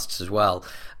 podcasts as well.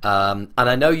 And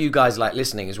I know you guys like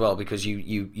listening as well because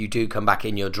you do come back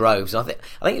in your droves. I think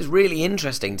it's really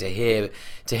interesting to hear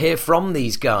from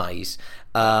these guys.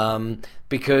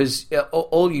 Because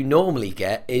all you normally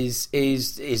get is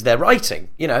their writing,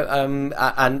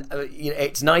 and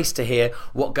it's nice to hear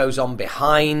what goes on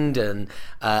behind and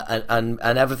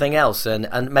everything else,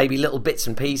 and maybe little bits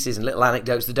and pieces and little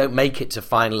anecdotes that don't make it to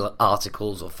final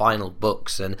articles or final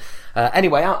books. And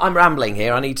anyway, I'm rambling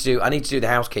here. I need to do the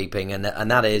housekeeping, and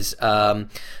that is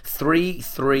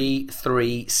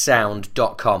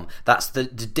 333sound.com. That's the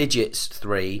digits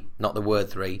 3, not the word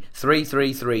 3.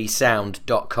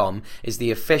 333sound.com is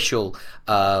the official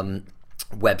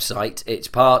website. It's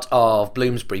part of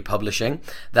Bloomsbury Publishing.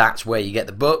 That's where you get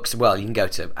the books. Well, you can go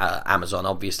to Amazon,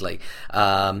 obviously,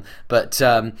 I'm going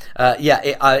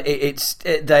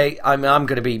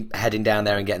to be heading down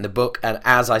there and getting the book. And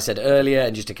as I said earlier,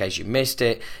 and just in case you missed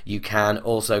it, you can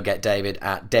also get David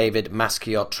at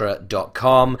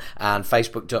davidmasciotra.com and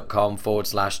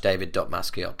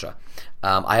facebook.com/david.masciotra.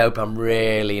 I hope I'm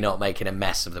really not making a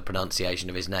mess of the pronunciation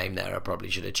of his name there. I probably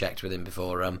should have checked with him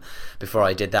before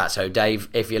I did that. So Dave,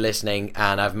 if you're listening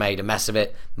and I've made a mess of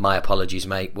it, my apologies,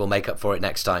 mate. We'll make up for it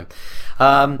next time.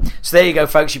 So there you go,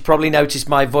 folks. You probably noticed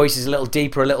my voice is a little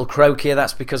deeper, a little croakier.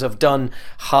 That's because I've done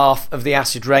half of the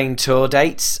Acid Rain tour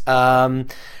dates.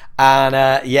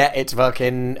 It's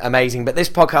fucking amazing. But this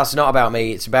podcast is not about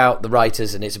me. It's about the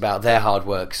writers and it's about their hard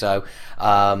work. So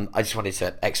I just wanted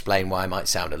to explain why I might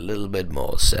sound a little bit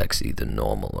more sexy than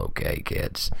normal. Okay,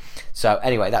 kids. So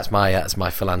anyway, that's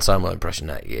my Phil Anselmo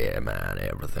impression. Yeah, man,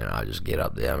 everything. I just get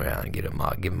up there and give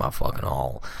him my fucking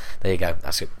all. There you go.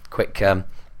 That's a quick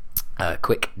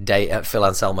Phil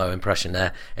Anselmo impression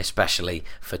there, especially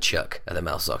for Chuck at the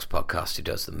Mel Sox podcast, who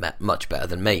does them much better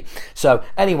than me. So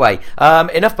anyway,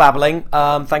 enough babbling.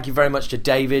 Thank you very much to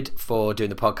David for doing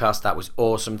the podcast. That was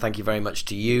awesome. Thank you very much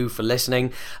to you for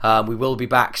listening. We will be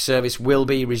back. Service will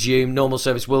be resumed. Normal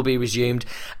service will be resumed.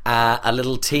 A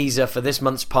little teaser for this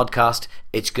month's podcast.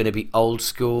 It's going to be old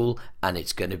school and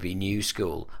it's going to be new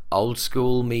school. Old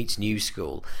school meets new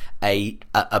school. A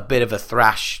bit of a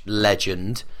thrash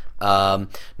legend.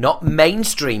 Not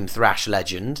mainstream thrash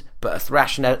legend, but a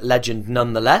thrash legend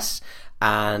nonetheless,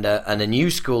 and a new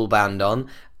school band on,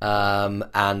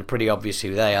 and pretty obvious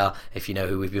who they are if you know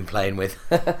who we've been playing with.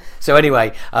 So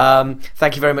anyway,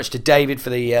 thank you very much to David for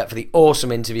the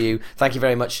awesome interview. Thank you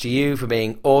very much to you for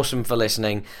being awesome for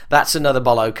listening. That's another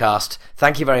Bollocast.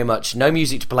 Thank you very much. No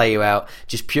music to play you out,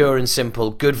 just pure and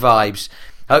simple, good vibes.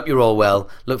 Hope you're all well.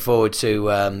 Look forward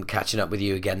to catching up with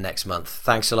you again next month.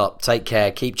 Thanks a lot. Take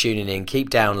care. Keep tuning in. Keep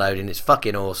downloading. It's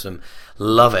fucking awesome.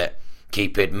 Love it.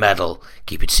 Keep it metal.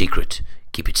 Keep it secret.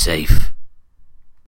 Keep it safe.